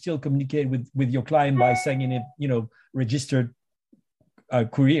would you still communicate with your client by sending it, registered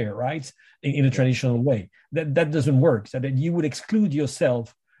courier, right? In a traditional way? That doesn't work. So that you would exclude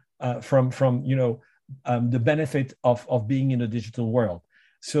yourself from the benefit of being in a digital world.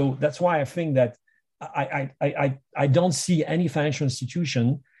 So that's why I think that I don't see any financial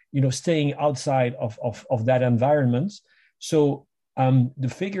institution, staying outside of that environment. So the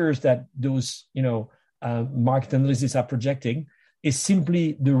figures that those, market analysts are projecting is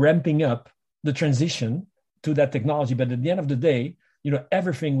simply the ramping up the transition to that technology. But at the end of the day,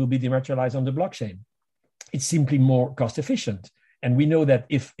 everything will be dematerialized on the blockchain. It's simply more cost efficient. And we know that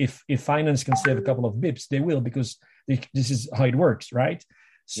if finance can save a couple of bips, they will, because this is how it works, right?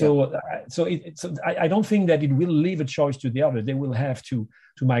 So, I don't think that it will leave a choice to the other. They will have to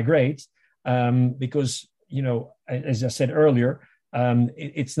migrate because, as I said earlier,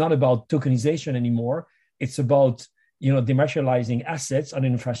 it's not about tokenization anymore. It's about, dematerializing assets on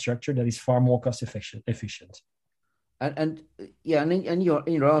an infrastructure that is far more cost efficient. And in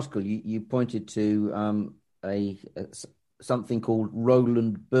your article, you pointed to something called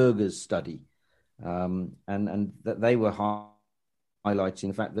Roland Berger's study, and that they were highlighting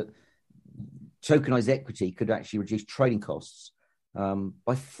the fact that tokenized equity could actually reduce trading costs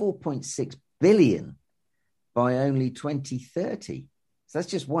by 4.6 billion by only 2030. So that's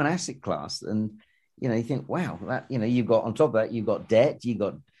just one asset class. And, you think, wow, that, you've got on top of that, you've got debt, you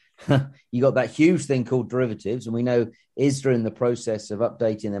got that huge thing called derivatives. And we know ISDA in the process of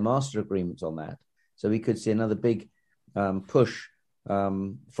updating their master agreements on that. So we could see another big push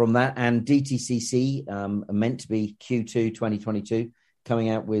from that. And DTCC meant to be Q2 2022 coming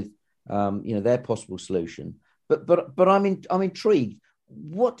out with their possible solution. But I'm intrigued.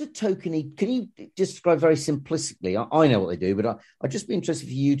 What do Tokeny? Can you describe very simplistically? I know what they do, but I'd just be interested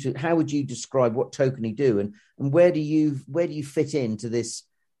for you to. How would you describe what Tokeny do, and where do you fit into this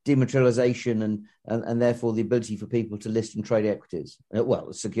dematerialization and therefore the ability for people to list and trade equities,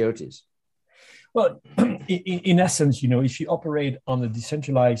 securities? Well, in essence, if you operate on a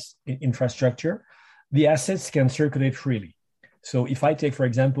decentralized infrastructure, the assets can circulate freely. So if I take, for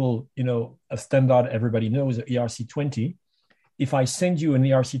example, a standard everybody knows, ERC20, if I send you an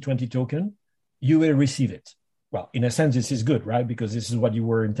ERC20 token, you will receive it. Well, in a sense, this is good, right? Because this is what you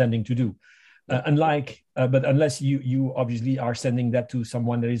were intending to do. But unless you obviously are sending that to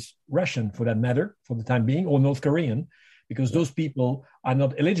someone that is Russian, for that matter, for the time being, or North Korean, because those people are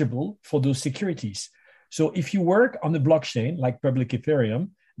not eligible for those securities. So if you work on the blockchain, like public Ethereum,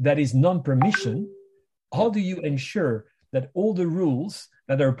 that is non-permission, how do you ensure that all the rules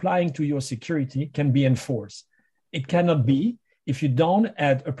that are applying to your security can be enforced? It cannot be if you don't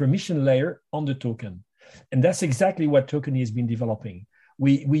add a permission layer on the token. And that's exactly what Tokeny has been developing.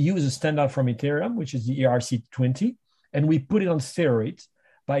 We use a standard from Ethereum, which is the ERC20, and we put it on steroids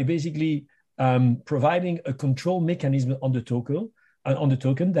by basically providing a control mechanism on the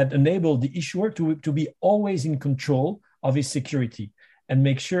token that enable the issuer to be always in control of his security and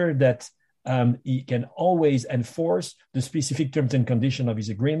make sure that he can always enforce the specific terms and conditions of his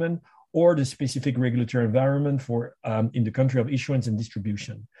agreement or the specific regulatory environment for in the country of issuance and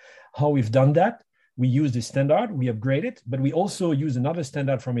distribution. How we've done that? We use the standard, we upgrade it, but we also use another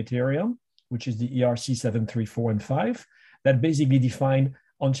standard from Ethereum, which is the ERC 734 and 5, that basically define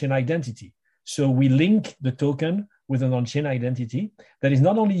on-chain identity. So we link the token with an on-chain identity that is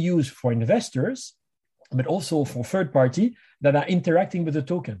not only used for investors, but also for third party that are interacting with the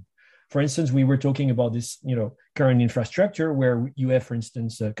token. For instance, we were talking about this, current infrastructure where you have, for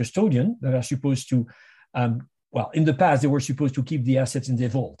instance, a custodian that are supposed to, in the past, they were supposed to keep the assets in the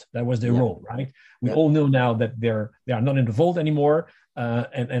vault. That was their role, right? We all know now that they are not in the vault anymore.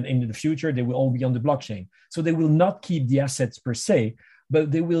 And in the future, they will all be on the blockchain. So they will not keep the assets per se,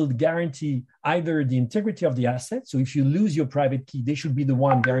 but they will guarantee either the integrity of the asset. So if you lose your private key, they should be the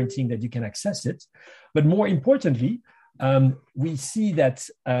one guaranteeing that you can access it. But more importantly, we see that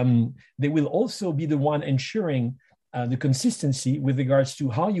they will also be the one ensuring the consistency with regards to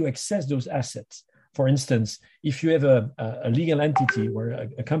how you access those assets. For instance, if you have a legal entity or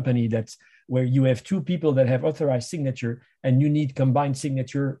a company where you have two people that have authorized signature and you need combined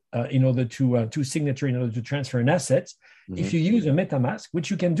signature in order to transfer an asset, if you use a MetaMask,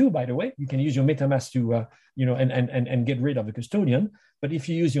 which you can do, by the way, you can use your MetaMask to and get rid of the custodian. But if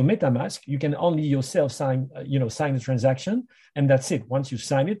you use your MetaMask, you can only yourself sign the transaction, and that's it. Once you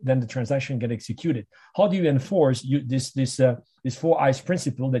sign it, then the transaction get executed. How do you enforce this four eyes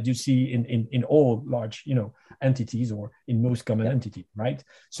principle that you see in all large entities or in most common entities, right?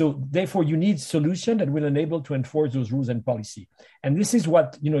 So therefore, you need solution that will enable to enforce those rules and policy. And this is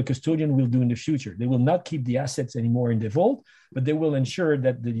what a custodian will do in the future. They will not keep the assets anymore in the vault, but they will ensure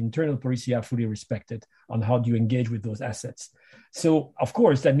that the internal policy are fully respected on how do you engage with those assets. So, of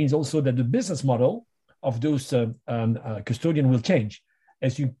course, that means also that the business model of those custodian will change.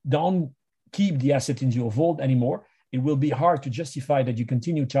 As you don't keep the asset in your vault anymore, it will be hard to justify that you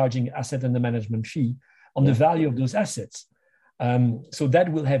continue charging asset under management fee on the value of those assets. So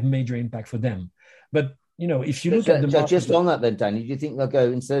that will have major impact for them. But, if you look at the market, just on that then, Danny, do you think they'll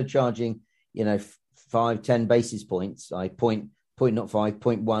go, instead of charging, 5-10 basis points, point not 5,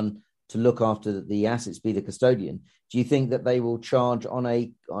 0.1 to look after the assets, be the custodian? Do you think that they will charge on a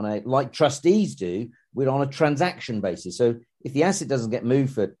like trustees do, on a transaction basis? So if the asset doesn't get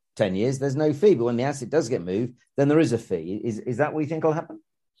moved for 10 years, there's no fee. But when the asset does get moved, then there is a fee. Is that what you think will happen?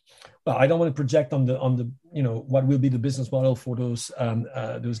 Well, I don't want to project on the what will be the business model for those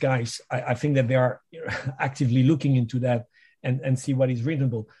guys. I think that they are actively looking into that and see what is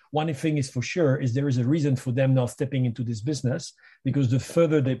reasonable. One thing is for sure is there is a reason for them now stepping into this business, because the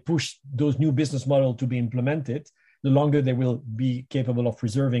further they push those new business models to be implemented, the longer they will be capable of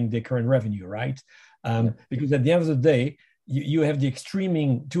preserving their current revenue, right? Because at the end of the day, you have the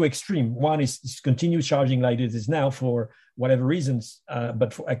two extreme. One is continue charging like it is now for whatever reasons,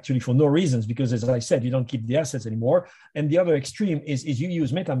 but for no reasons, because as I said, you don't keep the assets anymore. And the other extreme is you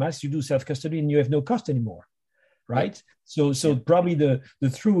use MetaMask, you do self-custody, and you have no cost anymore, right? Yeah. So probably the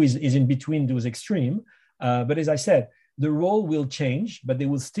through is in between those extreme. But as I said, the role will change, but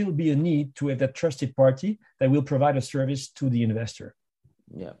there will still be a need to have that trusted party that will provide a service to the investor.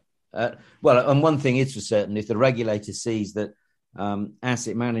 Yeah. Well, and one thing is for certain, if the regulator sees that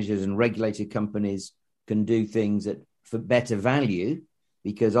asset managers and regulated companies can do things for better value,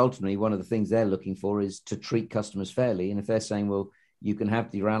 because ultimately one of the things they're looking for is to treat customers fairly. And if they're saying, well, you can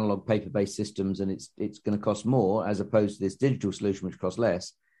have your analog paper-based systems and it's going to cost more as opposed to this digital solution, which costs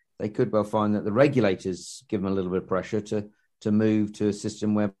less, they could well find that the regulators give them a little bit of pressure to move to a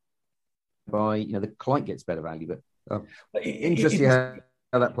system whereby, the client gets better value. But interesting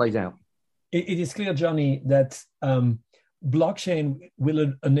how that plays out. It is clear, Jonny, that blockchain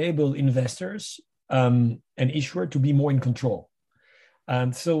will enable investors and issuer to be more in control.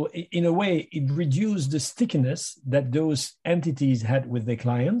 So in a way, it reduces the stickiness that those entities had with their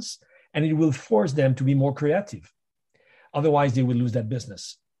clients, and it will force them to be more creative. Otherwise, they will lose that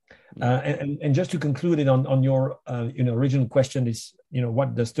business. And just to conclude it on your original question is,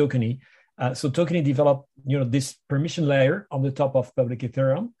 what does Tokeny? So Tokeny developed, this permission layer on the top of public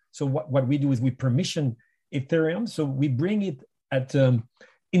Ethereum. So what we do is we permission Ethereum. So we bring it at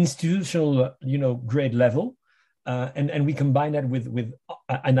institutional, grade level. And we combine that with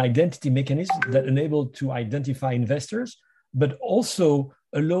an identity mechanism that enable to identify investors, but also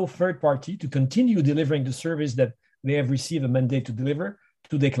allow third party to continue delivering the service that they have received a mandate to deliver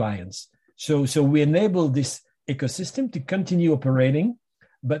to their clients. So we enable this ecosystem to continue operating,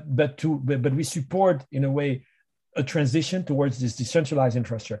 but we support in a way a transition towards this decentralized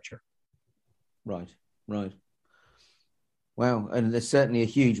infrastructure. Right. Wow, and there's certainly a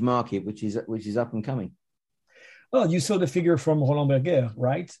huge market which is up and coming. Well, you saw the figure from Roland Berger,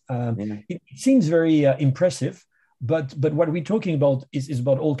 right? It seems very impressive, but what we're talking about is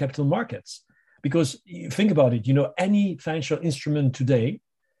about all capital markets. Because think about it, any financial instrument today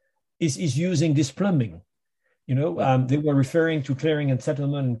is using this plumbing. They were referring to clearing and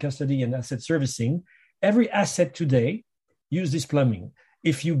settlement and custody and asset servicing. Every asset today uses this plumbing.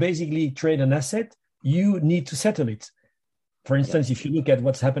 If you basically trade an asset, you need to settle it. For instance, if you look at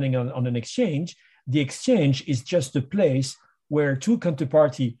what's happening on an exchange, the exchange is just a place where two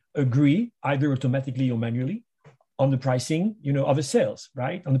counterparty agree, either automatically or manually, on the pricing, of a sales,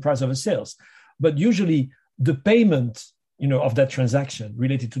 right? On the price of a sales. But usually the payment, of that transaction,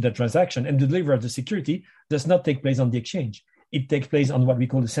 related to that transaction, and the delivery of the security does not take place on the exchange. It takes place on what we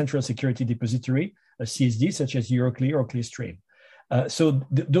call the Central Security Depository, a CSD, such as Euroclear or Clearstream. So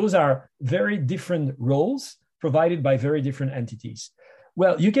those are very different roles provided by very different entities.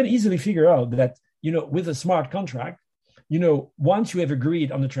 Well, you can easily figure out that, with a smart contract, once you have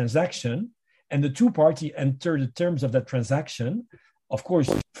agreed on the transaction and the two parties enter the terms of that transaction, of course,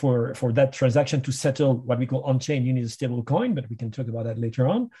 for that transaction to settle what we call on-chain, you need a stable coin, but we can talk about that later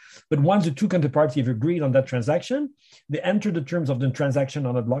on. But once the two counterparties have agreed on that transaction, they enter the terms of the transaction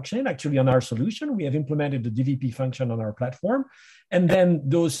on a blockchain. Actually, on our solution, we have implemented the DVP function on our platform. And then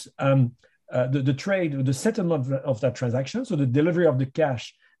those the trade, the settlement of that transaction, so the delivery of the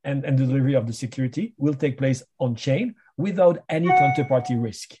cash and the delivery of the security will take place on-chain without any counterparty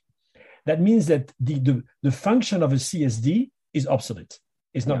risk. That means that the function of a CSD is obsolete.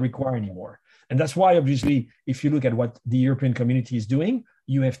 It's not required anymore. And that's why, obviously, if you look at what the European community is doing,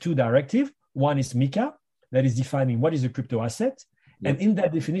 you have two directives. One is MiCA, that is defining what is a crypto asset. And in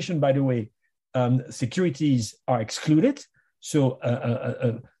that definition, by the way, securities are excluded. So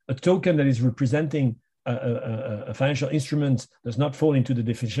a token that is representing a financial instrument does not fall into the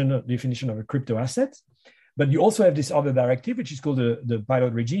definition of a crypto asset. But you also have this other directive, which is called the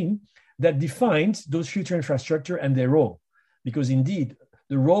pilot regime, that defines those future infrastructure and their role. Because indeed,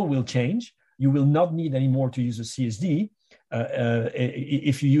 the role will change. You will not need anymore to use a CSD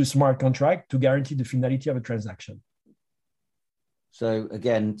if you use smart contract to guarantee the finality of a transaction. So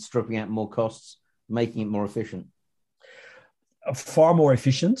again, stripping out more costs, making it more efficient. Far more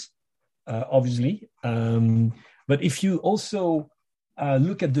efficient, obviously. But if you also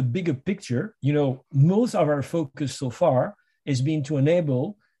look at the bigger picture, most of our focus so far has been to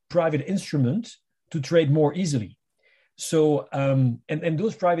enable private instruments to trade more easily. So, and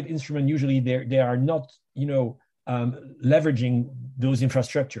those private instruments, usually they are not, leveraging those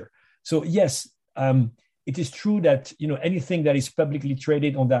infrastructure. So yes, it is true that, anything that is publicly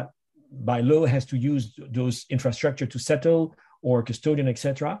traded on that by law has to use those infrastructure to settle or custodian,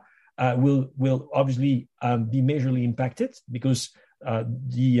 etc. Will obviously be majorly impacted because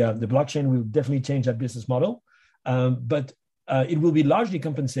the blockchain will definitely change that business model. but it will be largely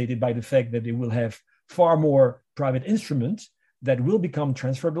compensated by the fact that it will have far more private instruments that will become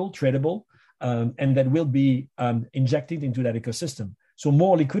transferable, tradable, and that will be injected into that ecosystem. So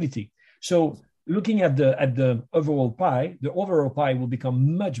more liquidity. So looking at the overall pie will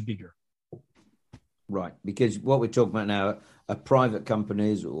become much bigger. Right, because what we're talking about now are private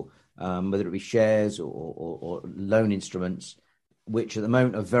companies, or whether it be shares or loan instruments, which at the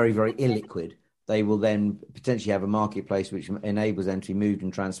moment are very, very illiquid. They will then potentially have a marketplace which enables them to be moved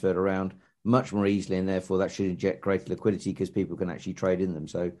and transferred around much more easily, and therefore that should inject greater liquidity because people can actually trade in them.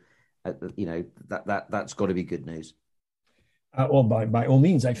 So, that's got to be good news. Well, by all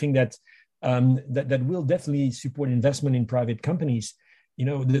means, I think that that will definitely support investment in private companies.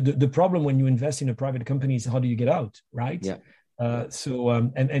 The problem when you invest in a private company is how do you get out, right? Yeah.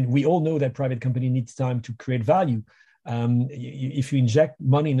 And we all know that private company needs time to create value. If you inject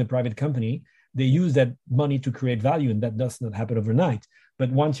money in a private company, they use that money to create value, and that does not happen overnight.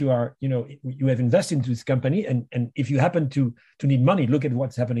 But once you have invested into this company, and if you happen to need money, look at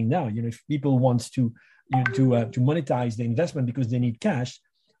what's happening now. If people want to monetize the investment because they need cash,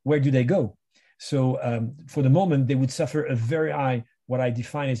 where do they go? So for the moment, they would suffer a very high, what I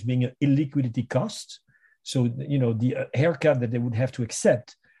define as being an illiquidity cost. So the haircut that they would have to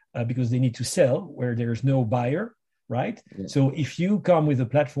accept because they need to sell where there's no buyer, right? Yeah. So if you come with a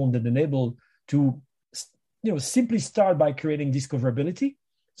platform that enable to simply start by creating discoverability.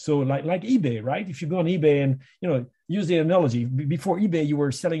 So like eBay, right? If you go on eBay and use the analogy, before eBay you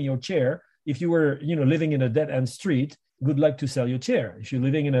were selling your chair. If you were living in a dead end street, good luck to sell your chair. If you're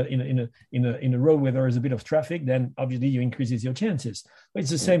living in a road where there is a bit of traffic, then obviously you increases your chances. But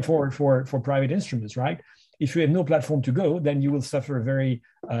it's the same for private instruments, right? If you have no platform to go, then you will suffer a very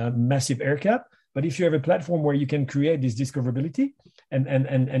massive haircut. But if you have a platform where you can create this discoverability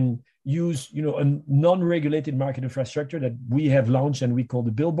and use a non-regulated market infrastructure that we have launched and we call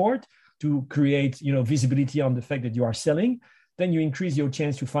the billboard to create visibility on the fact that you are selling, then you increase your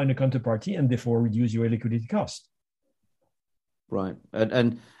chance to find a counterparty and therefore reduce your liquidity cost. Right,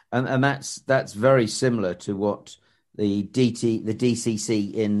 and that's very similar to what the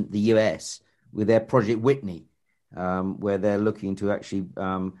DCC in the US with their Project Whitney, where they're looking to actually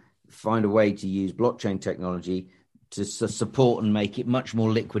find a way to use blockchain technology to support and make it much more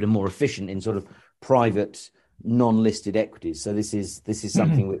liquid and more efficient in sort of private, non-listed equities. So this is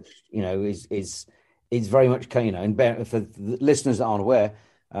something which is very much and for the listeners that aren't aware,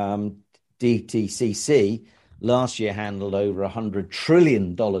 DTCC last year handled over $100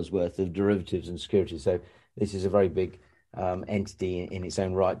 trillion worth of derivatives and securities. So this is a very big entity in its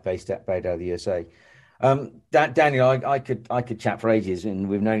own right, based out of the USA. Daniel, I could chat for ages, and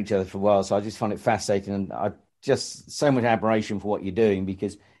we've known each other for a while, so I just find it fascinating, and I just so much admiration for what you're doing,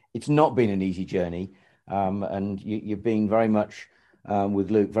 because it's not been an easy journey, and you've been very much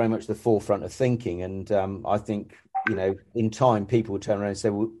with Luke, very much the forefront of thinking, and I think in time people will turn around and say,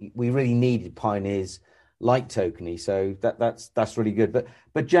 well, we really needed pioneers like Tokeny, so that's really good.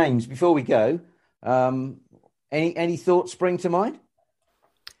 But James, before we go, any thoughts spring to mind?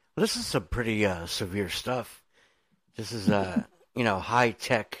 Well, this is some pretty severe stuff. This is high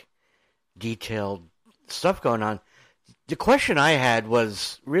tech, detailed stuff going on. The question I had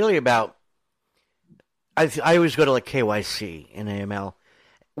was really about. I always go to like KYC in AML.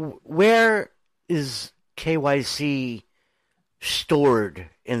 Where is KYC stored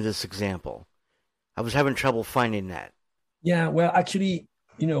in this example? I was having trouble finding that. Yeah, well, actually,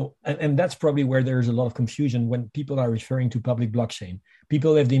 and that's probably where there's a lot of confusion when people are referring to public blockchain.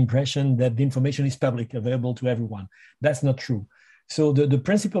 People have the impression that the information is public, available to everyone. That's not true. So the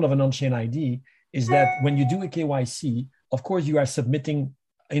principle of an on-chain ID is that when you do a KYC, of course, you are submitting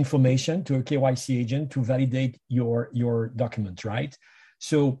information to a KYC agent to validate your document, right?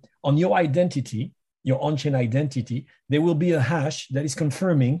 So on your identity, your on-chain identity, there will be a hash that is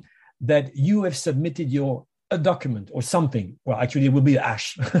confirming that you have submitted a document or something. Well, actually, it will be a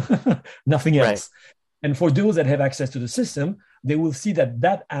hash, nothing else. Right. And for those that have access to the system, they will see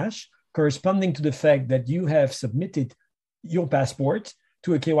that hash corresponding to the fact that you have submitted your passport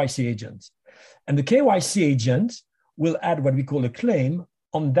to a KYC agent. And the KYC agent will add what we call a claim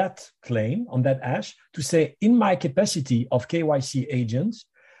on that hash to say, in my capacity of KYC agent,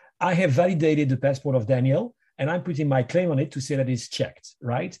 I have validated the passport of Daniel, and I'm putting my claim on it to say that it's checked,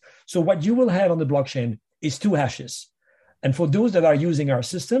 right? So what you will have on the blockchain is two hashes. And for those that are using our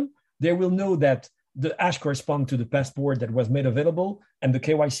system, they will know that the hash corresponds to the passport that was made available, and the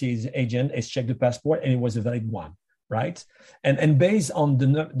KYC agent has checked the passport and it was a valid one, right? And based on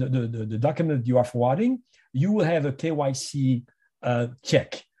the document that you are forwarding, you will have a KYC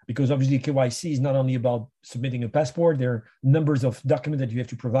check, because obviously KYC is not only about submitting a passport. There are numbers of documents that you have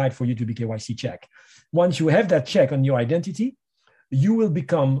to provide for you to be KYC checked. Once you have that check on your identity, you will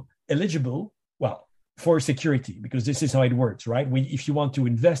become eligible, well, for security, because this is how it works, right? If you want to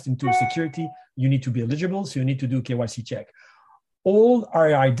invest into a security, you need to be eligible, so you need to do KYC check. All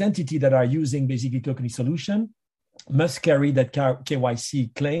our identity that are using basically Tokeny solution must carry that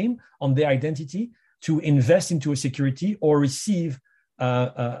KYC claim on their identity to invest into a security or receive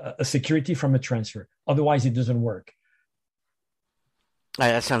a security from a transfer. Otherwise, it doesn't work.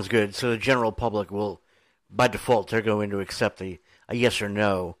 That sounds good. So the general public will, by default, they're going to accept a yes or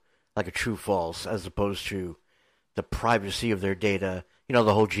no, like a true false, as opposed to the privacy of their data,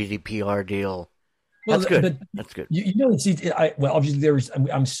 the whole GDPR deal. Well, That's good. That's good. Well,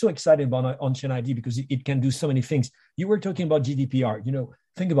 obviously I'm so excited about on-chain ID because it can do so many things. You were talking about GDPR.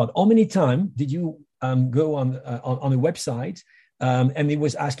 Think about how many times did you go on a website and it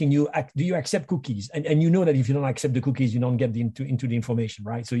was asking you, do you accept cookies? And you know that if you don't accept the cookies, you don't get into the information,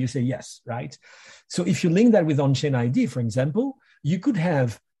 right? So you say yes, right? So if you link that with on-chain ID, for example, you could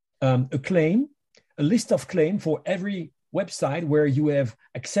have a list of claims for every website where you have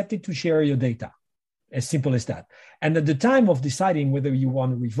accepted to share your data. As simple as that. And at the time of deciding whether you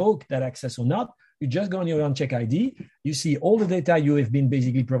want to revoke that access or not, you just go on your on-check ID, you see all the data you have been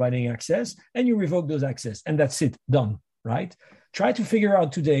basically providing access, and you revoke those access, and that's it, done, right? Try to figure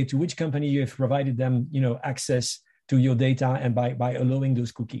out today to which company you have provided them, access to your data and by allowing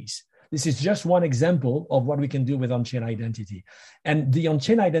those cookies. This is just one example of what we can do with on-chain identity. And the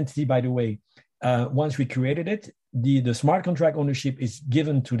on-chain identity, by the way, once we created it, the smart contract ownership is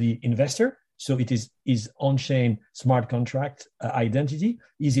given to the investor. So it is on-chain smart contract identity.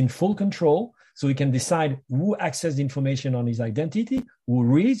 He's in full control, so he can decide who accesses the information on his identity, who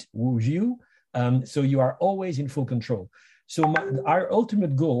reads, who view. So you are always in full control. So our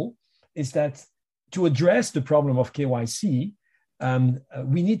ultimate goal is that to address the problem of KYC,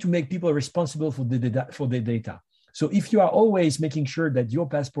 we need to make people responsible for their data. So if you are always making sure that your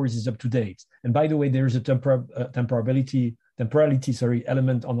passport is up to date, and by the way, there is a temporality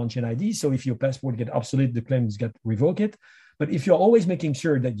element on-chain ID. So if your passport get obsolete, the claims get revoked. But if you're always making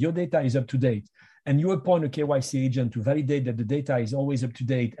sure that your data is up to date and you appoint a KYC agent to validate that the data is always up to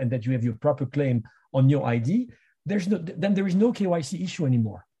date and that you have your proper claim on your ID, there is no KYC issue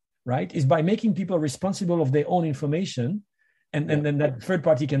anymore, right? It's by making people responsible of their own information and then that third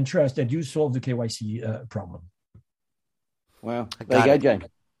party can trust that you solve the KYC problem. Wow. There you go, James.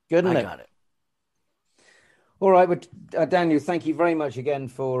 Good, isn't it? I got it. All right, but Daniel, thank you very much again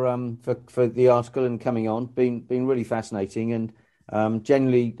for the article and coming on. Been really fascinating, and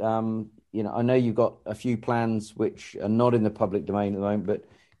generally, I know you've got a few plans which are not in the public domain at the moment, but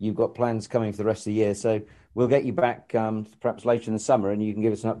you've got plans coming for the rest of the year. So we'll get you back perhaps later in the summer, and you can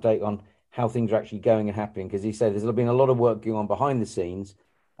give us an update on how things are actually going and happening. Because you said there's been a lot of work going on behind the scenes,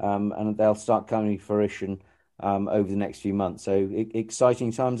 and they'll start coming to fruition over the next few months. So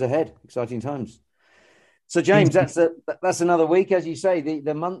exciting times ahead. Exciting times. So James, that's another week, as you say.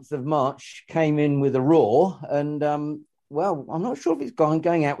 The month of March came in with a roar, and well, I'm not sure if it's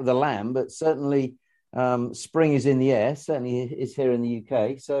going out with a lamb, but certainly spring is in the air. Certainly is here in the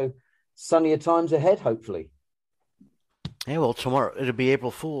UK. So sunnier times ahead, hopefully. Yeah, well, tomorrow it'll be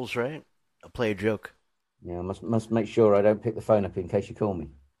April Fool's, right? I'll play a joke. Yeah, I must make sure I don't pick the phone up in case you call me.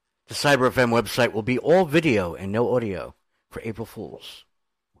 The Cyber FM website will be all video and no audio for April Fool's.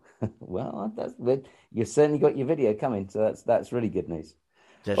 Well, you certainly got your video coming, so that's really good news.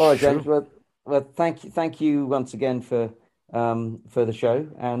 That's all right, true. James. Well, thank you once again for the show,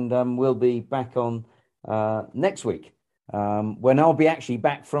 and we'll be back on next week when I'll be actually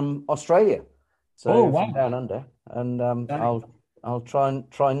back from Australia, so from down under, and I'll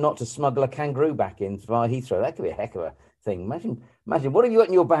try not to smuggle a kangaroo back in via Heathrow. That could be a heck of a thing. Imagine what have you got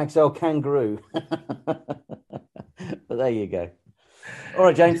in your bag? So kangaroo. But there you go. All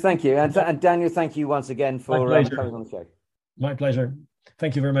right, James, thank you. And Daniel, thank you once again for coming on the show. My pleasure.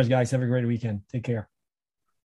 Thank you very much, guys. Have a great weekend. Take care.